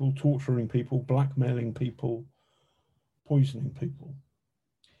shooting people, torturing people, blackmailing people, poisoning people.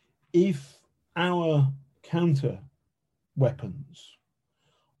 If our counter weapons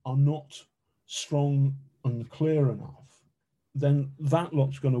are not strong and clear enough, then that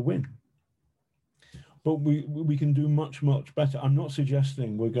lot's going to win. But we can do much, much better. I'm not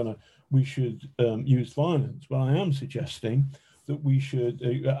suggesting we should use violence, but I am suggesting that we should,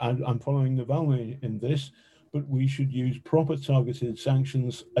 I'm following Navalny in this, but we should use proper targeted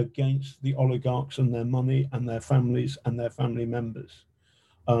sanctions against the oligarchs and their money and their families and their family members.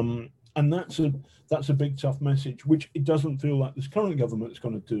 And that's a big, tough message, which it doesn't feel like this current government is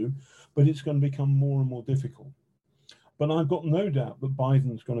going to do, but it's going to become more and more difficult. But I've got no doubt that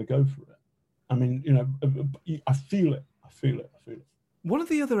Biden's going to go for it. I mean, I feel it. I feel it. One of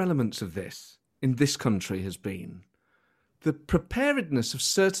the other elements of this in this country has been the preparedness of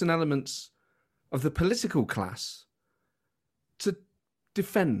certain elements of the political class to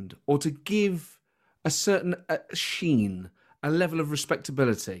defend or to give a certain sheen, a level of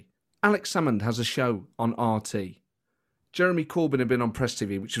respectability. Alex Salmond has a show on RT. Jeremy Corbyn had been on Press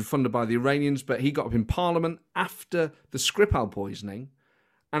TV, which was funded by the Iranians, but he got up in Parliament after the Skripal poisoning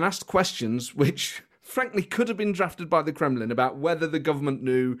and asked questions which, frankly, could have been drafted by the Kremlin about whether the government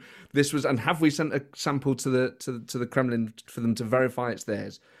knew this was, and have we sent a sample to the Kremlin for them to verify it's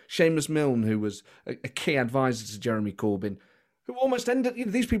theirs. Seamus Milne, who was a key advisor to Jeremy Corbyn, who almost ended,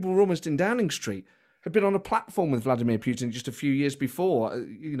 these people were almost in Downing Street, had been on a platform with Vladimir Putin just a few years before.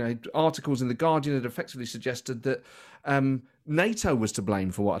 Articles in The Guardian had effectively suggested that NATO was to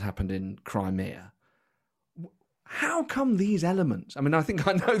blame for what had happened in Crimea. How come these elements? I mean, I think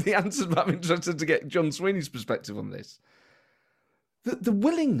I know the answers, but I'm interested to get John Sweeney's perspective on this. The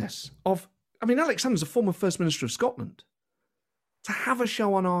willingness of, Alex Salmond's a former First Minister of Scotland, to have a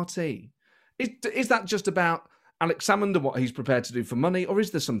show on RT. Is that just about Alex Salmond and what he's prepared to do for money, or is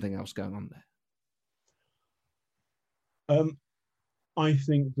there something else going on there? I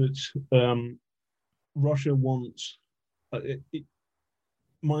think that Russia wants...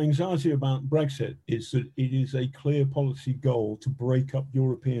 my anxiety about Brexit is that it is a clear policy goal to break up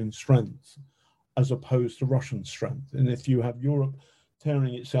European strength as opposed to Russian strength. And if you have Europe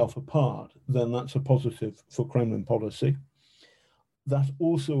tearing itself apart, then that's a positive for Kremlin policy. That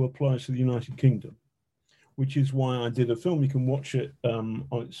also applies to the United Kingdom, which is why I did a film. You can watch it,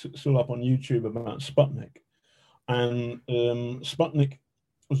 it's still up on YouTube, about Sputnik. And Sputnik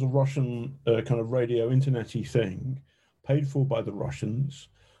was a Russian kind of radio internet-y thing, paid for by the Russians,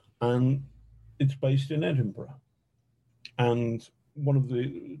 and it's based in Edinburgh. And one of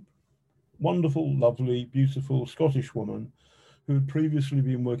the wonderful, lovely, beautiful Scottish woman who had previously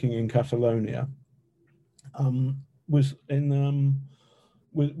been working in Catalonia was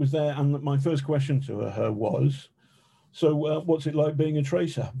there. And my first question to her was, so what's it like being a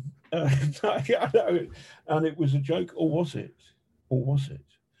traitor? I know. And it was a joke, or was it? Or was it?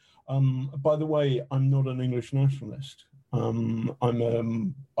 By the way, I'm not an English nationalist. I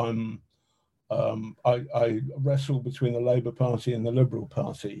wrestle between the Labour Party and the Liberal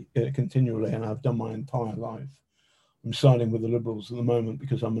Party continually, and I've done my entire life. I'm siding with the Liberals at the moment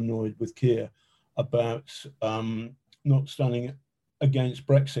because I'm annoyed with Keir about not standing against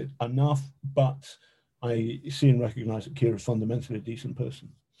Brexit enough, but I see and recognise that Keir is fundamentally a decent person.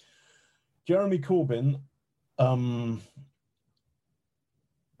 Jeremy Corbyn,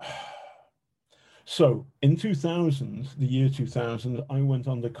 so in 2000, the year 2000, I went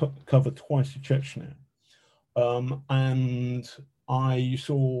undercover twice to Chechnya, and I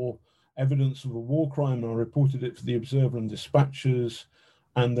saw evidence of a war crime. I reported it for the Observer and Dispatches,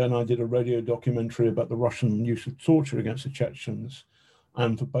 and then I did a radio documentary about the Russian use of torture against the Chechens.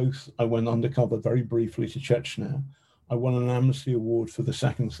 And for both, I went undercover very briefly to Chechnya. I won an Amnesty Award for the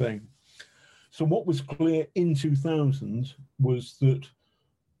second thing. So what was clear in 2000 was that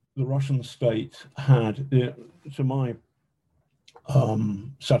the Russian state had, to my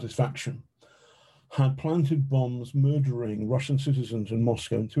satisfaction, had planted bombs murdering Russian citizens in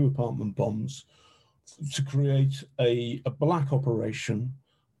Moscow in 2 apartment bombs to create a black operation,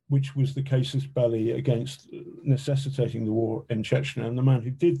 which was the casus belli against necessitating the war in Chechnya. And the man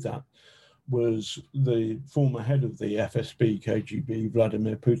who did that was the former head of the FSB, KGB,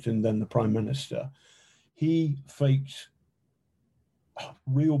 Vladimir Putin, then the prime minister. He faked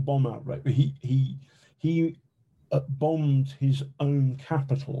real bomb outbreak. He bombed his own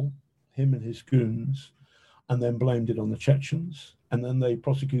capital, him and his goons, and then blamed it on the Chechens. And then they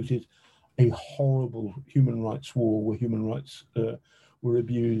prosecuted a horrible human rights war where human rights were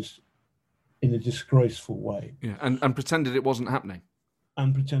abused in a disgraceful way. Yeah, and pretended it wasn't happening.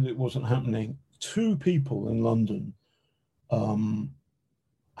 And pretended it wasn't happening. 2 people in London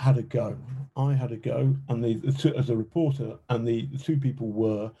had a go. I had a go, and as a reporter, and the 2 people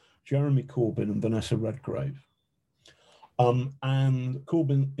were Jeremy Corbyn and Vanessa Redgrave. And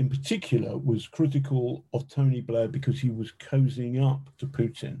Corbyn in particular was critical of Tony Blair because he was cozying up to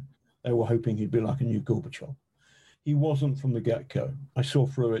Putin. They were hoping he'd be like a new Gorbachev. He wasn't from the get-go. I saw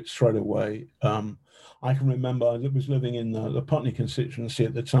through it straight away. I can remember I was living in the Putney constituency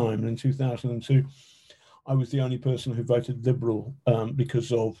at the time, and in 2002, I was the only person who voted Liberal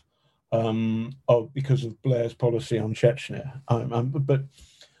because of Blair's policy on Chechnya. But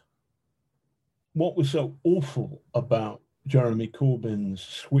what was so awful about Jeremy Corbyn's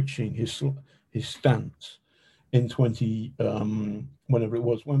switching his stance in whenever it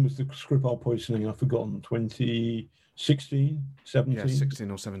was, when was the Skripal poisoning? I've forgotten. 2016, 17? Yeah,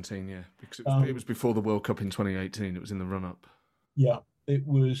 16 or 17, yeah. Because it was before the World Cup in 2018. It was in the run-up. Yeah, it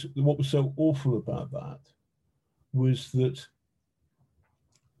was. What was so awful about that was that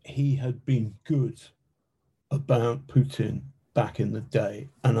he had been good about Putin back in the day,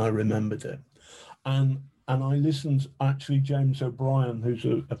 and I remembered it. And I listened, actually, James O'Brien, who's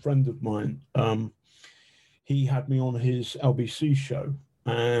a friend of mine, he had me on his LBC show,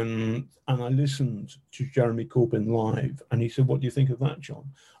 and I listened to Jeremy Corbyn live, and he said, "What do you think of that,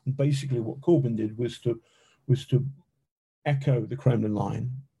 John?" And basically what Corbyn did was to echo the Kremlin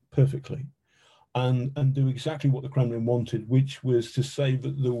line perfectly and do exactly what the Kremlin wanted, which was to say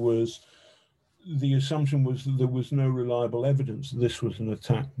that the assumption was that there was no reliable evidence that this was an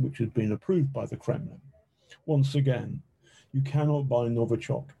attack which had been approved by the Kremlin. Once again, you cannot buy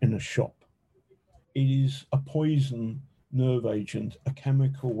Novichok in a shop. It is a poison nerve agent, a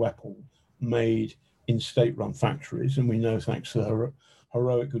chemical weapon made in state-run factories. And we know, thanks to the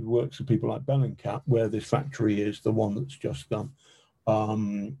heroic good works of people like Bellingcat, where this factory is, the one that's just done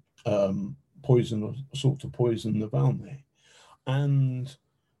poison or sought to poison Navalny. And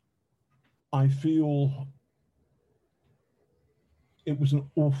I feel it was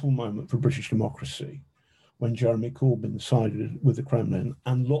an awful moment for British democracy when Jeremy Corbyn sided with the Kremlin,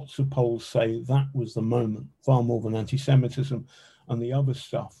 and lots of polls say that was the moment, far more than anti-Semitism and the other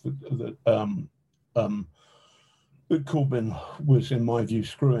stuff that Corbyn was, in my view,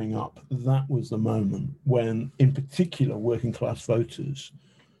 screwing up. That was the moment when, in particular, working class voters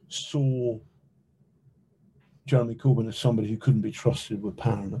saw Jeremy Corbyn as somebody who couldn't be trusted with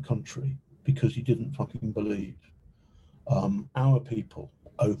power in the country because he didn't fucking believe our people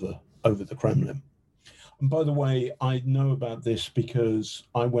over the Kremlin. And by the way, I know about this because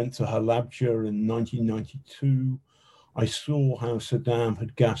I went to Halabja in 1992. I saw how Saddam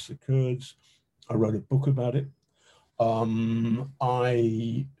had gassed the Kurds. I wrote a book about it. I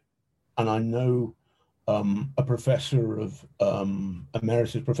know a professor of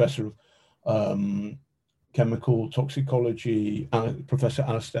emeritus professor of chemical toxicology, Professor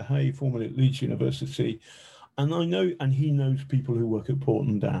Alistair Hay, formerly at Leeds University. And I know, and he knows people who work at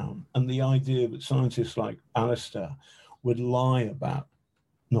Porton Down. And the idea that scientists like Alistair would lie about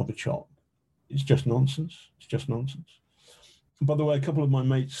Novichok is just nonsense. It's just nonsense. By the way, a couple of my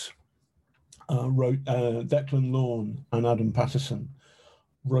mates wrote, Declan Lawn and Adam Patterson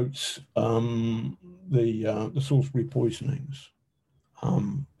wrote the Salisbury poisonings.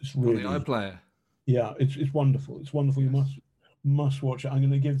 It's really on the iPlayer. Yeah, it's wonderful. It's wonderful. Yes. You must watch it.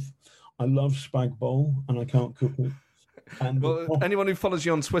 I love spag bowl and I can't cook it. And anyone who follows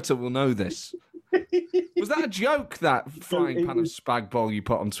you on Twitter will know this. Was that a joke, that frying pan of spag bowl you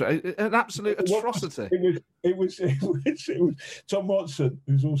put on Twitter? An absolute atrocity. It was Tom Watson,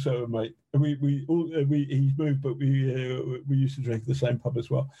 who's also a mate. He's moved, but we used to drink at the same pub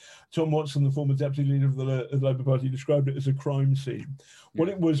as well. Tom Watson, the former deputy leader of the Labour Party, described it as a crime scene. What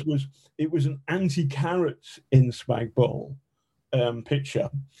it was an anti-carrot in spag bowl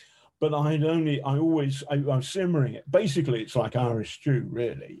picture. But I was simmering it. Basically, it's like Irish stew,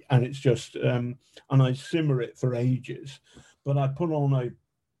 really. And it's just, and I simmer it for ages. But I put on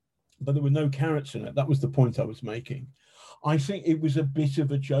but there were no carrots in it. That was the point I was making. I think it was a bit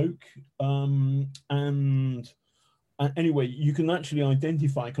of a joke. And anyway, you can actually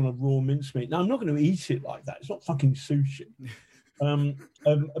identify kind of raw mincemeat. Now, I'm not going to eat it like that. It's not fucking sushi.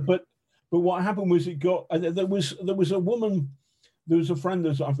 But what happened was there was a woman. There was a friend,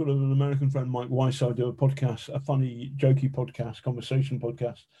 I've got an American friend, Mike Weiss. I do a podcast, a funny, jokey podcast, conversation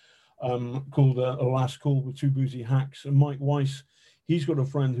podcast called A Last Call with Two Boozy Hacks. And Mike Weiss, he's got a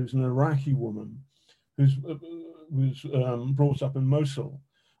friend who's an Iraqi woman who's was brought up in Mosul.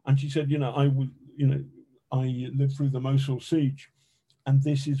 And she said, I lived through the Mosul siege and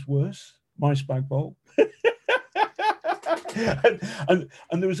this is worse, my spag bowl. and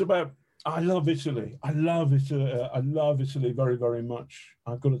there was about, I love Italy. I love Italy very, very much.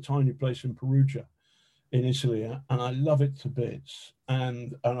 I've got a tiny place in Perugia in Italy, and I love it to bits.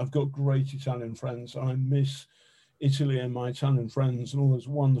 And I've got great Italian friends. I miss Italy and my Italian friends and all those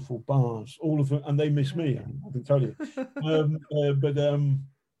wonderful bars, all of them, and they miss me, I can tell you. But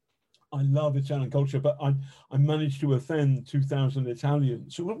I love Italian culture, but I managed to offend 2,000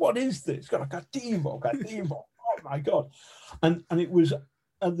 Italians. So what is this? Cattivo. Oh my God. And it was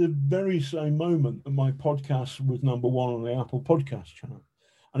at the very same moment that my podcast was number one on the Apple Podcast channel.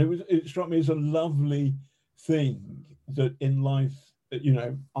 And it struck me as a lovely thing that in life, I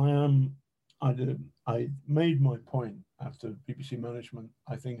made my point after BBC management,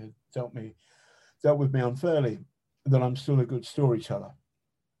 I think, had dealt with me unfairly, that I'm still a good storyteller.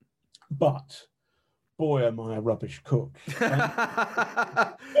 But boy, am I a rubbish cook.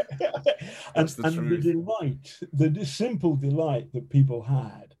 And the simple delight that people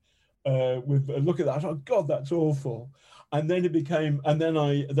had with a look at that, I thought, God, that's awful. And then it became, and then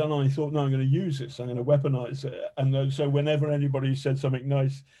I thought, no, I'm going to use this. I'm going to weaponize it. And so whenever anybody said something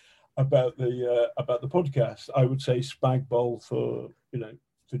nice about the podcast, I would say spag bowl for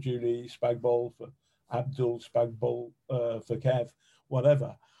Julie, spag bowl for Abdul, spag bowl for Kev,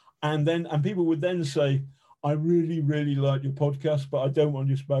 whatever. And people would then say, I really, really like your podcast, but I don't want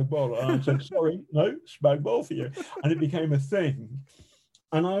your spag bowl. And I said, sorry, no, spag bowl for you. And it became a thing.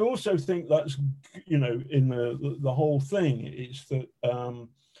 And I also think that's, in the whole thing is that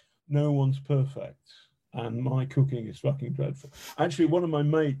no one's perfect. And my cooking is fucking dreadful. Actually, one of my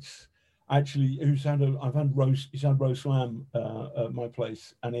mates, he's had roast lamb at my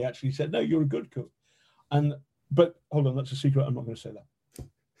place. And he actually said, no, you're a good cook. But hold on, that's a secret. I'm not going to say that.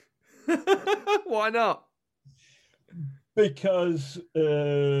 Why not? Because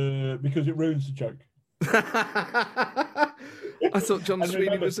it ruins the joke. I thought John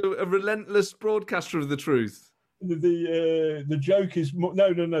Sweeney was a relentless broadcaster of the truth. The joke is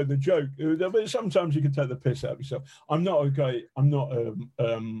the joke. But sometimes you can take the piss out of yourself. I'm no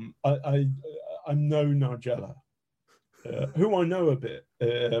Nigella, who I know a bit.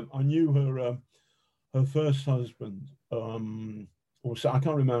 I knew her first husband. Or so I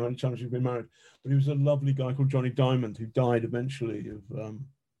can't remember how many times she's been married, but he was a lovely guy called Johnny Diamond who died eventually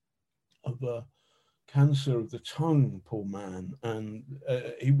of cancer of the tongue, poor man. And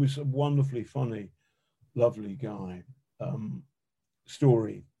he was a wonderfully funny, lovely guy.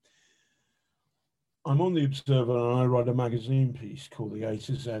 Story. I'm on The Observer and I write a magazine piece called The A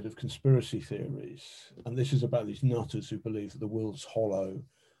to Z of Conspiracy Theories. And this is about these nutters who believe that the world's hollow,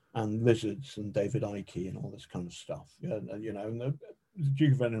 and lizards and David Icke and all this kind of stuff. And the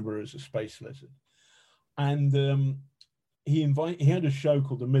Duke of Edinburgh is a space lizard. And he had a show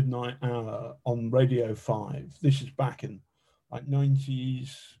called The Midnight Hour on Radio 5. This is back in like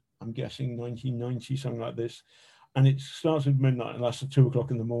 90s, I'm guessing 1990, something like this. And it starts at midnight and lasts at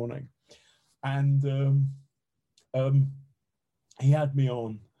 2:00 in the morning. And he had me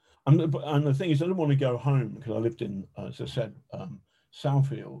on. And the thing is, I didn't want to go home because I lived in, as I said,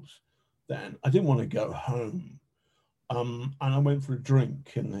 Southfields then. I didn't want to go home. And I went for a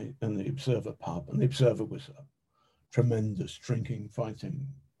drink in the Observer pub. And the Observer was a tremendous drinking, fighting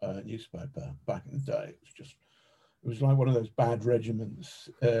newspaper back in the day. It was like one of those bad regiments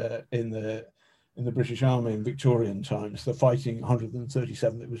in the British Army in Victorian times, the fighting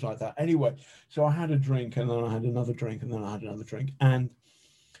 137. It was like that. Anyway, so I had a drink, and then I had another drink, and then I had another drink. And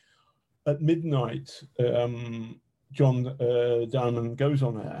at midnight, John Diamond goes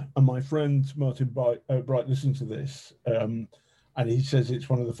on air, and my friend Martin Bright listens to this, and he says it's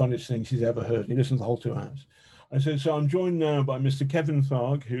one of the funniest things he's ever heard. He listened to the whole 2 hours. I said, so I'm joined now by Mr. Kevin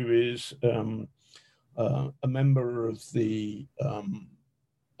Tharg, who is a member of the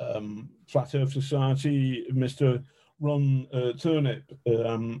Flat Earth Society, Mr. Ron Turnip,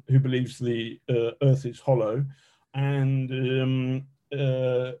 who believes the Earth is hollow, and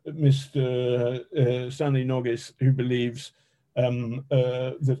Mr. Stanley Noggis, who believes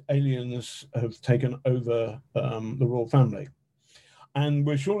that aliens have taken over the royal family. And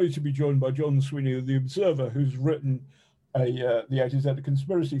we're shortly to be joined by John Sweeney of the Observer, who's written the A to Z of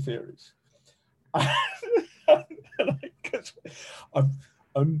conspiracy theories.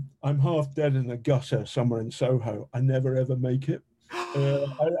 I'm half dead in a gutter somewhere in Soho. I never ever make it.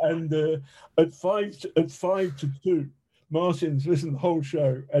 At 5 to 2, Martin's listened to the whole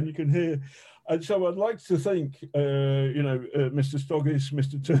show, and you can hear. And so I'd like to thank, Mr. Stoggis,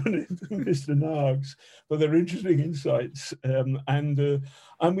 Mr. Turnip, and Mr. Nargs for their interesting insights. And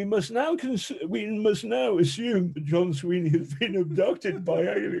we must now assume that John Sweeney has been abducted by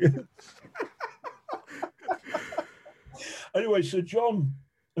aliens. Anyway, so John,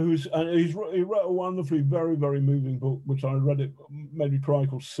 he wrote a wonderfully, very, very moving book, which I read, it made me cry,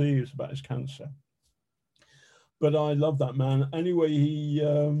 called C. It's about his cancer. But I love that man. Anyway, he,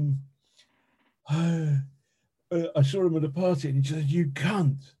 I saw him at a party, and he said, "You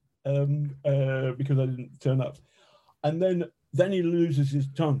cunt," because I didn't turn up. And then he loses his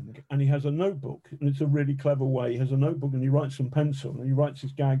tongue, and he has a notebook, and it's a really clever way. He has a notebook, and he writes some pencil, and he writes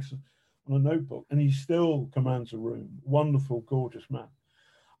his gags on a notebook, and he still commands a room. Wonderful, gorgeous man.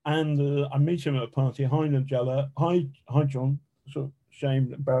 And I meet him at a party. Hi, Nigella. Hi, John. Sort of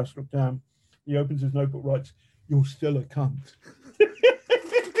shamed, embarrassed, looked down. He opens his notebook, writes, "You're still a cunt."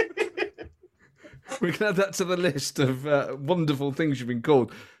 We can add that to the list of wonderful things you've been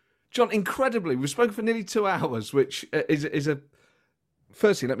called. John, incredibly, we've spoken for nearly 2 hours, which is a...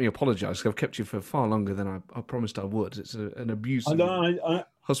 Firstly, let me apologise, because I've kept you for far longer than I promised I would. It's an abuse of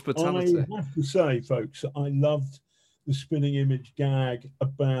hospitality. I have to say, folks, I loved the spinning image gag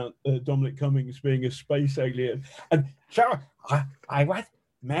about Dominic Cummings being a space alien. And so, what?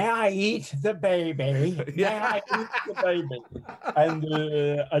 May I eat the baby? Yeah. May I eat the baby?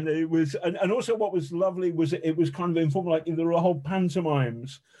 And it was, and also what was lovely was it was kind of informal, like there were whole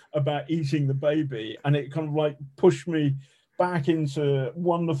pantomimes about eating the baby, and it kind of like pushed me back into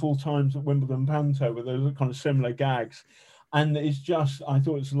wonderful times at Wimbledon Panto where those kind of similar gags. And it's just, I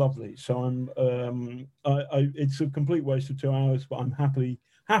thought it's lovely. So it's a complete waste of 2 hours, but I'm happy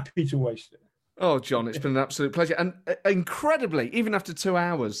to waste it. Oh, John, it's been an absolute pleasure. And incredibly, even after 2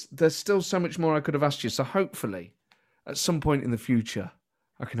 hours, there's still so much more I could have asked you. So hopefully, at some point in the future,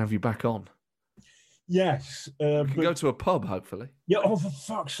 I can have you back on. Yes. We can go to a pub, hopefully. Yeah, oh, for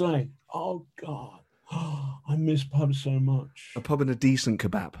fuck's sake. Oh, God. I miss pubs so much. A pub and a decent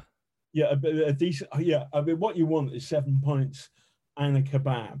kebab. Yeah, a decent. Yeah, I mean, what you want is 7 pints and a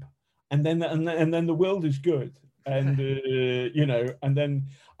kebab, and then the world is good. And and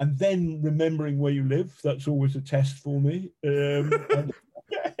then remembering where you live, that's always a test for me.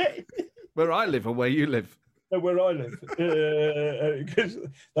 Where I live or where you live? Where I live, because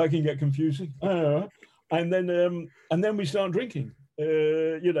that can get confusing. And then we start drinking.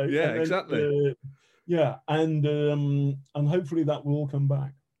 Yeah, exactly. Yeah, and hopefully that will all come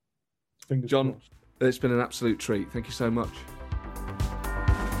back. Fingers John, crossed. It's been an absolute treat. Thank you so much.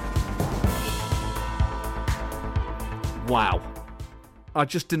 Wow. I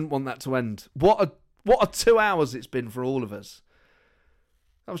just didn't want that to end. What a 2 hours it's been for all of us.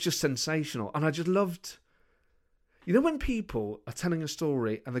 That was just sensational. And I just loved... You know when people are telling a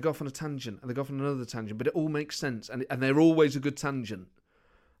story and they go off on a tangent and they go off on another tangent, but it all makes sense and they're always a good tangent?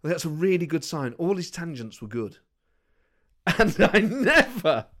 Well, that's a really good sign. All his tangents were good. And I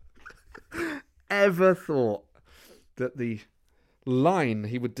never, ever thought that the line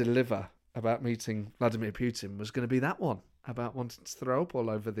he would deliver about meeting Vladimir Putin was going to be that one, about wanting to throw up all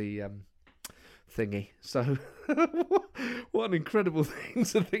over the thingy. So what an incredible thing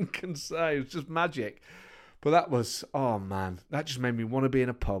to think and say. It was just magic. But that was, oh man, that just made me want to be in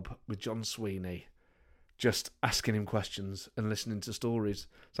a pub with John Sweeney, just asking him questions and listening to stories.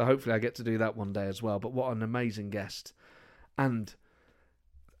 So hopefully I get to do that one day as well. But what an amazing guest. And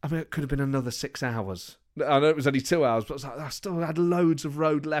I mean, it could have been another 6 hours. I know it was only 2 hours, but I still had loads of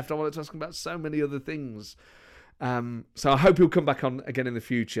road left. I wanted to ask him about so many other things. So I hope he'll come back on again in the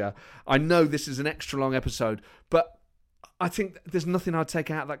future. I know this is an extra long episode, but I think there's nothing I'd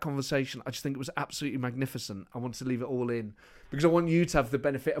take out of that conversation. I just think it was absolutely magnificent. I wanted to leave it all in because I want you to have the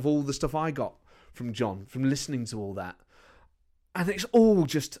benefit of all the stuff I got from John, from listening to all that. And it's all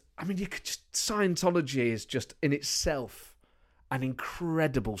just, I mean, Scientology is just in itself an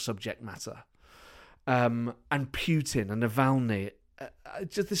incredible subject matter. And Putin and Navalny,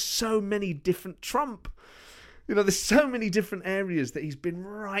 there's so many different, Trump, there's so many different areas that he's been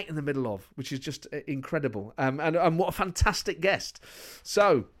right in the middle of, which is just incredible. And what a fantastic guest.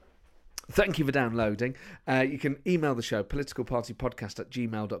 So, thank you for downloading. You can email the show,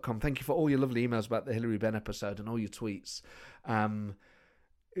 politicalpartypodcast@gmail.com. Thank you for all your lovely emails about the Hillary Benn episode and all your tweets.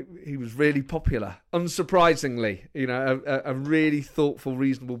 He was really popular, unsurprisingly. A really thoughtful,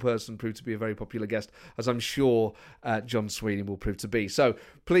 reasonable person proved to be a very popular guest, as I'm sure John Sweeney will prove to be. So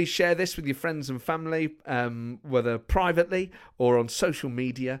please share this with your friends and family, whether privately or on social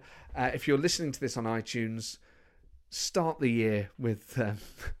media. If you're listening to this on iTunes, start the year with an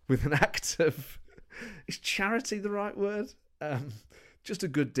act of, is charity the right word? Just a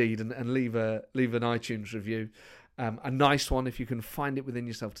good deed and leave an iTunes review. A nice one if you can find it within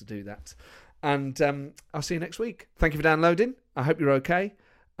yourself to do that. And I'll see you next week. Thank you for downloading. I hope you're okay.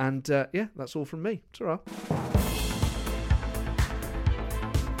 And that's all from me. Ta-ra.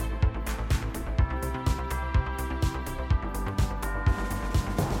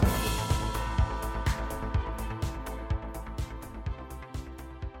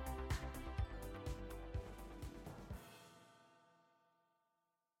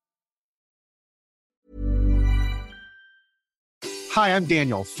 Hi, I'm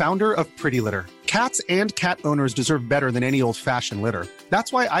Daniel, founder of Pretty Litter. Cats and cat owners deserve better than any old-fashioned litter.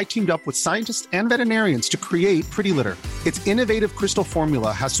 That's why I teamed up with scientists and veterinarians to create Pretty Litter. Its innovative crystal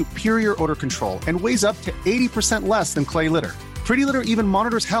formula has superior odor control and weighs up to 80% less than clay litter. Pretty Litter even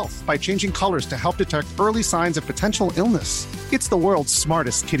monitors health by changing colors to help detect early signs of potential illness. It's the world's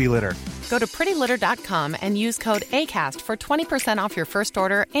smartest kitty litter. Go to prettylitter.com and use code ACAST for 20% off your first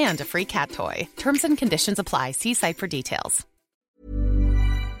order and a free cat toy. Terms and conditions apply. See site for details.